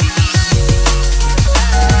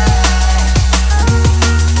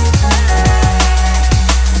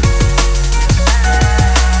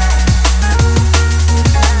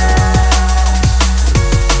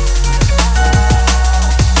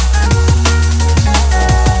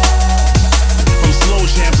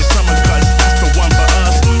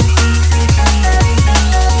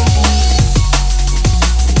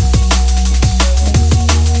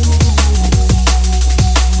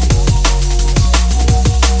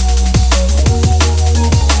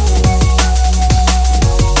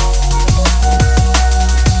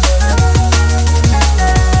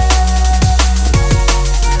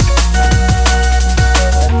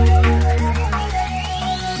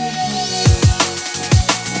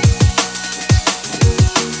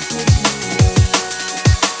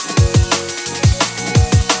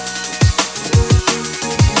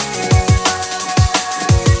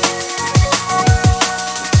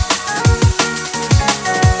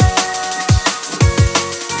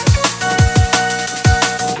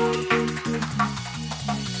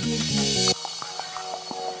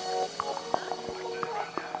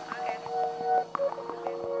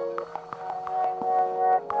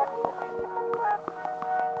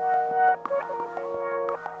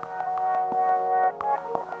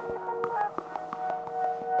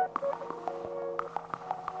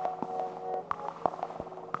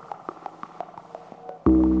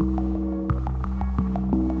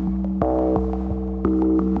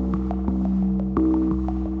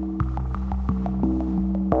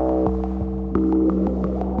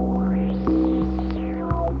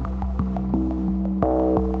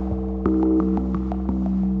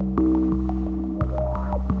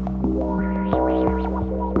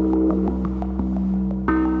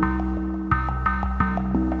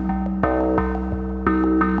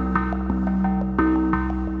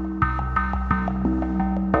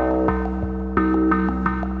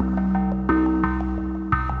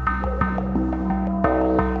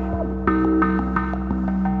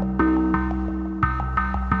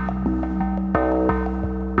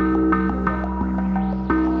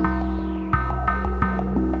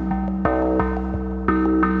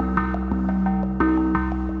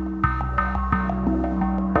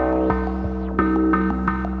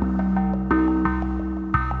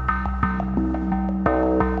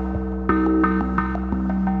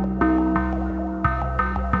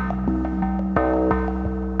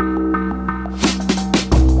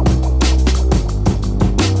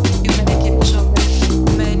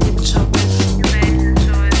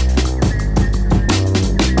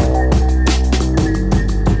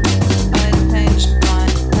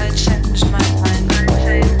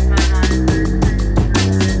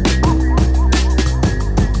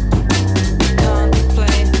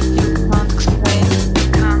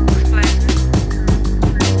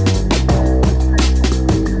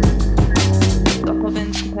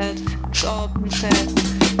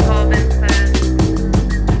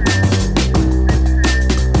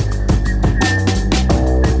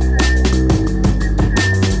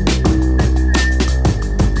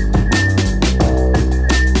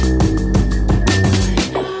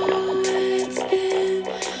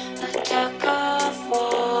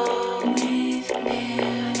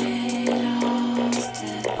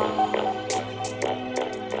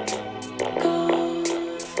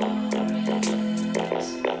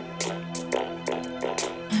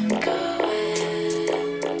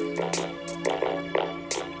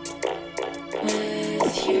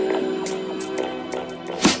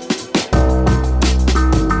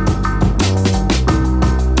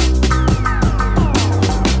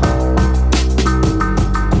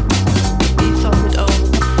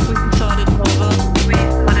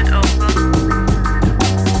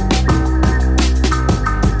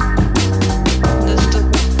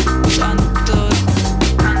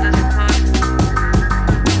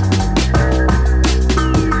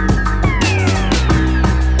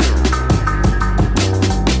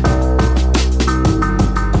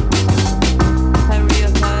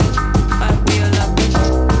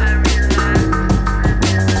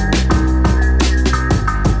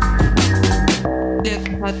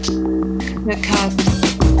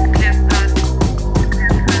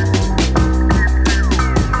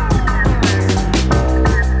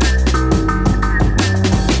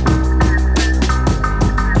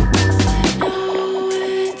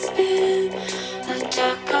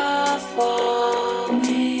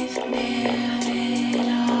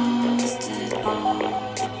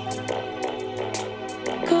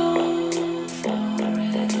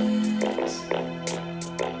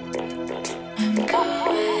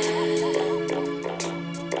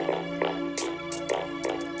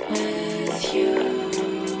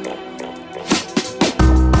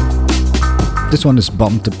 This one is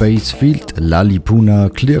Bump the Bass Field, Lalipuna,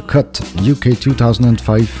 Clear Cut, UK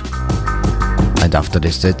 2005. And after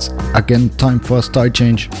this, it's again time for a style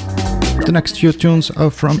change. The next few tunes are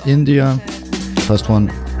from India. First one,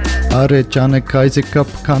 Are Jane Kaisikap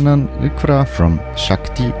Kanan Ikra from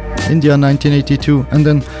Shakti, India 1982. And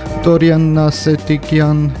then Dorian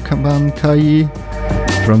Nasetikyan Kaman Kai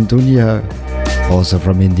from Dunia, also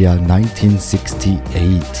from India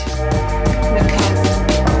 1968.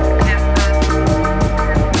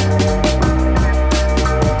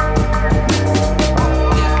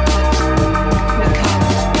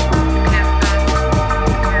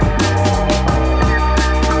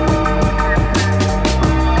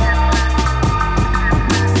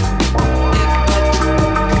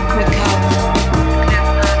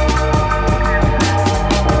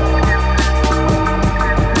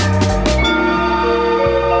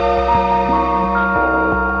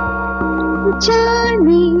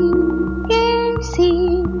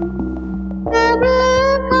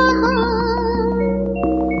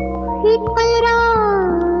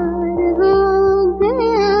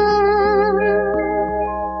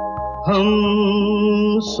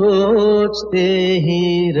 सोचते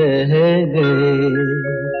ही रह गए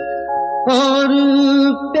और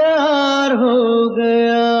प्यार हो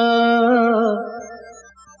गया।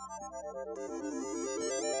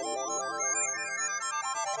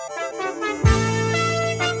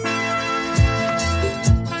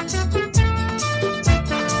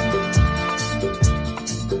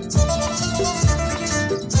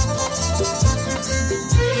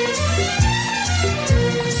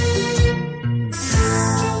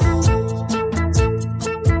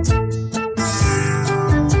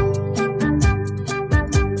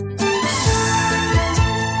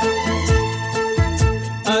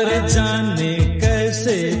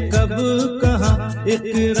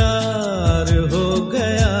 इकरार हो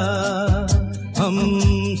गया, हम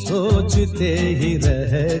सोचते ही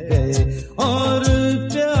रह गए और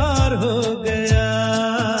प्यार हो गया।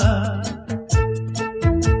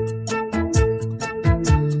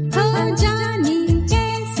 हो जाने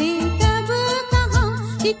कैसे कब कहाँ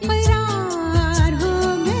इकरार हो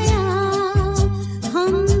गया,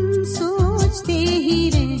 हम सोचते ही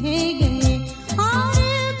रह गए और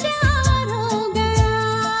प्यार हो गया।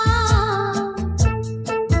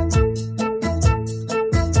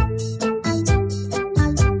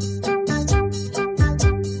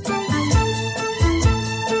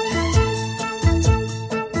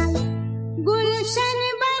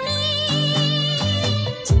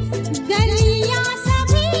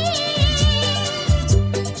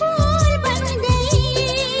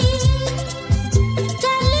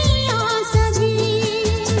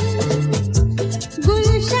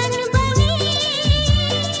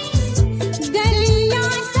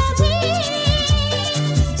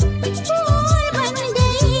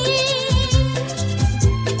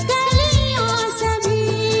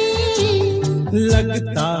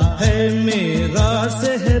 लगता है मेरा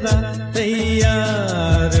सेहरा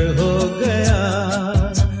तैयार हो गया,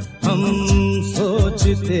 हम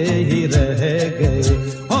सोचते ही रह गए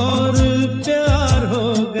और प्यार हो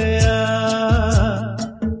गया।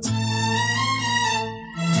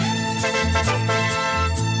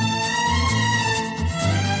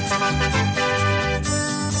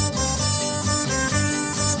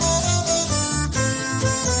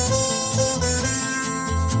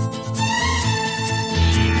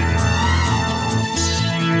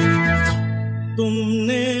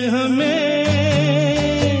 तुमने हमें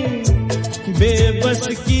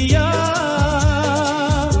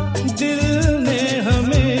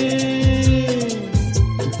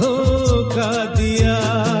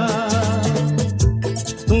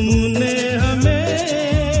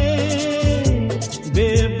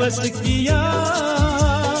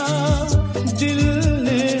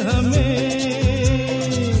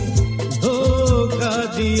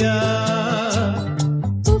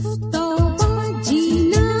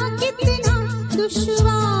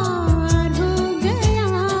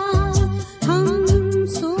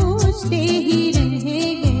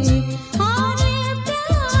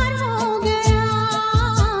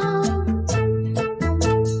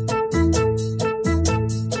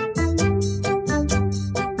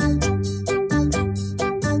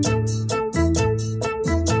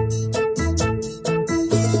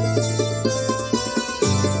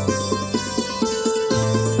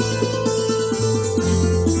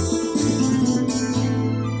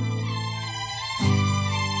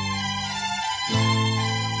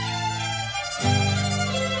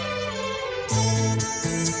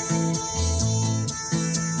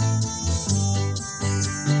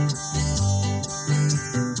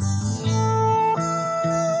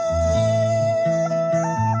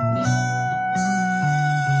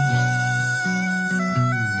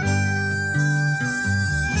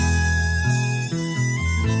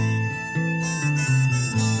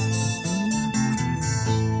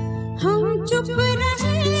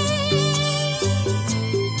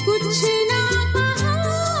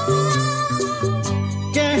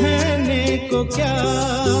क्या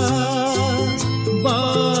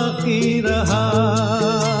बाकी रहा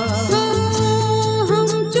हम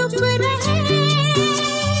चुप रहे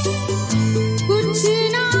कुछ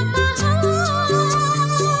ना कहा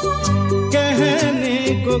कहने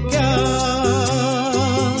को क्या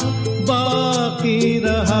बाकी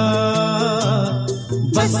रहा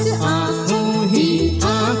बस आंखों ही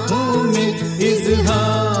आंखों में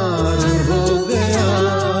इजहार हो गया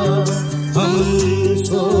हम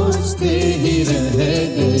सोचते ही रह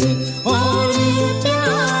गए और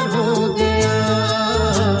प्यार हो गया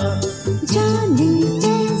जाने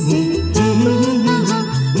कैसे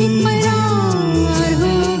इकरार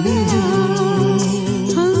हो गया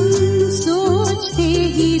हम सोचते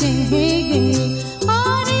ही रह गए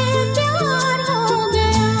और प्यार हो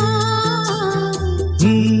गया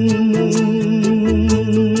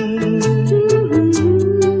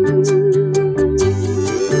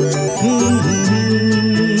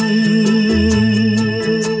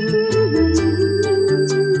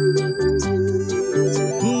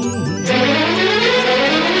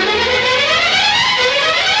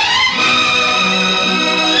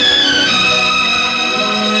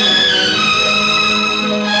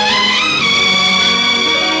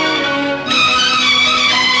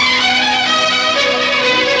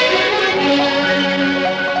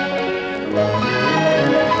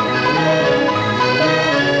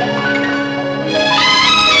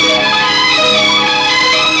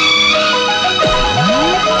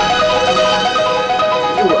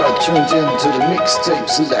Tuned in to the Mixtape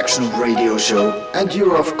Selection Radio Show, and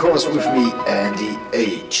you're of course with me, Andy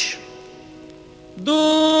H.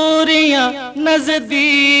 दूरियां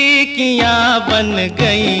नजदीकियां बन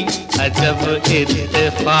गई अजब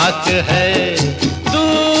इत्तेफाक है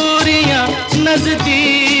दूरियां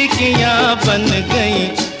नजदीकियां बन गई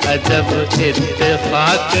अजब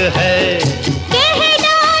इत्तेफाक है कह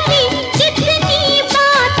डाली कितनी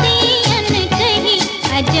बातें अनकही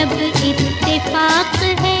अजब इत्तेफाक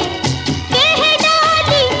है कह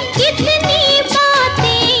डाली कितनी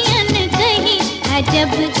बातें अनकही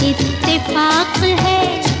अजब इत्तेफाक है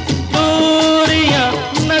दूरियां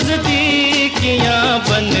नजदीकियां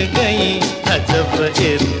बन गई अजब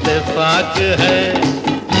इत्तेफाक है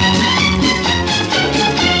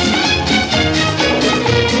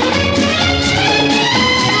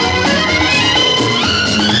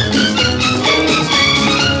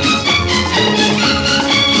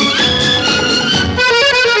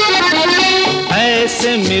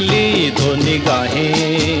ऐसे मिली दो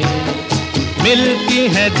निगाहें मिलती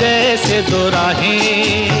हैं जैसे दो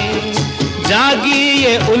राहें जागी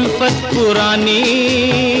ये उल्फत पुरानी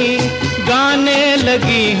गाने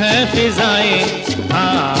लगी हैं फिजाएं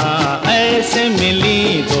हाँ ऐसे मिली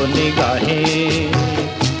दो निगाहें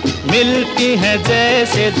मिलती हैं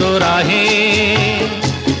जैसे दो राहें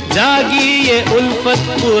जागी ये उल्फत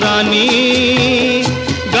पुरानी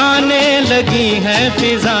गाने लगी हैं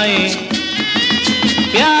फिजाएं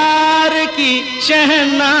प्यार की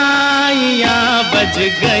शहनाइयाँ बज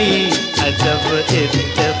गई अजब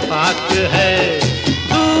इत्तेफाक है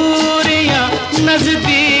दूरियां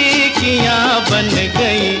नजदीकियां बन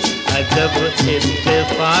गई अजब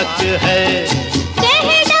इत्तेफाक है कह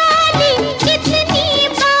डाली कितनी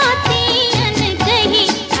बातें अनकही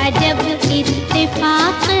अजब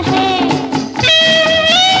इत्तेफाक है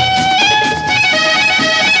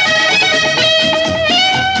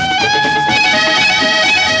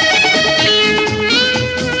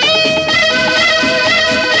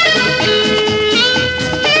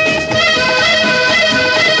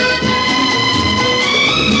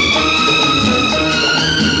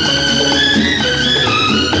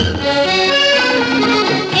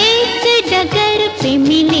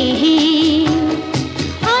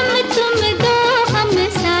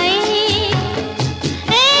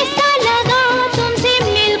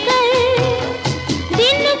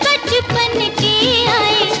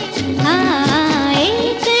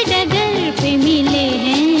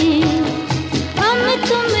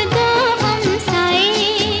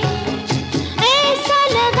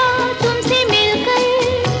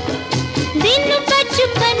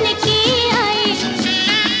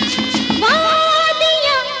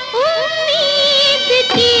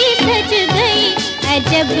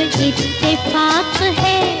इत्तेफाक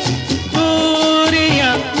है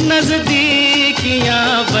दूरियां नजदीकियां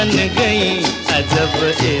बन गई अजब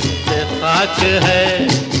इत्तेफाक है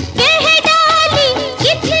कह डाली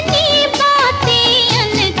कितनी बातें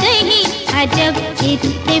अनकही अजब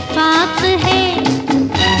इत्तेफाक है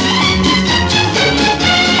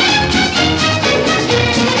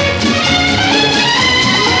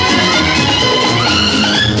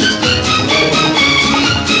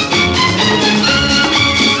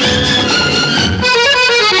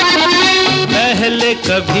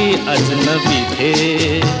कभी अजनबी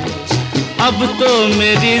थे अब तो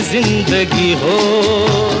मेरी जिंदगी हो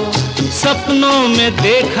सपनों में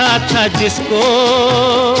देखा था जिसको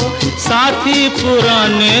साथी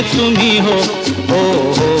पुराने तुम ही हो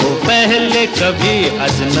पहले कभी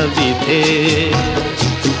अजनबी थे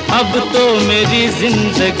अब तो मेरी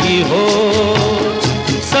जिंदगी हो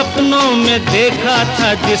सपनों में देखा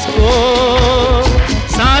था जिसको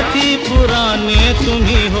साथी पुराने तुम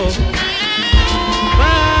ही हो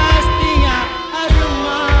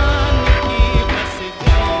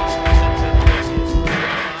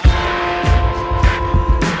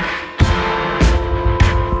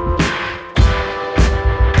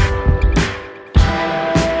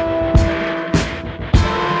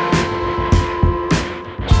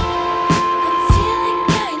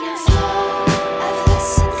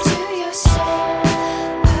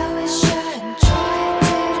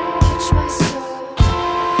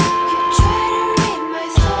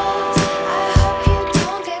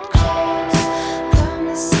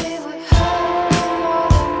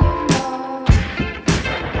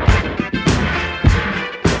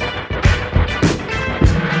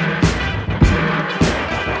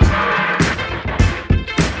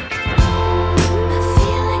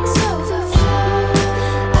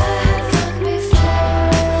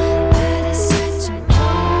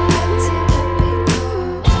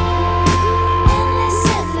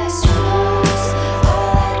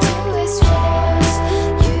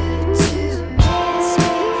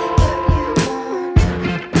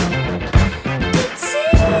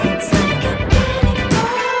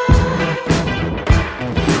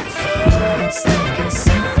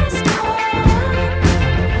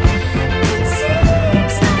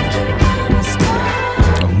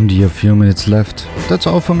A few minutes left. That's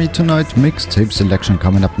all for me tonight. Mixtape selection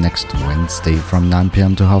coming up next Wednesday from 9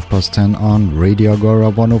 p.m. to 10:30 on Radio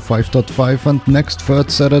Agora 105.5 and next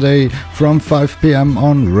third Saturday from 5 p.m.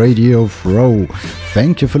 on Radio Fro.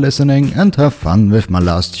 Thank you for listening and have fun with my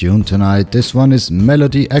last tune tonight. This one is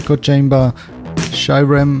Melody Echo Chamber,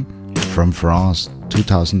 Shirem from France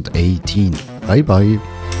 2018. Bye bye.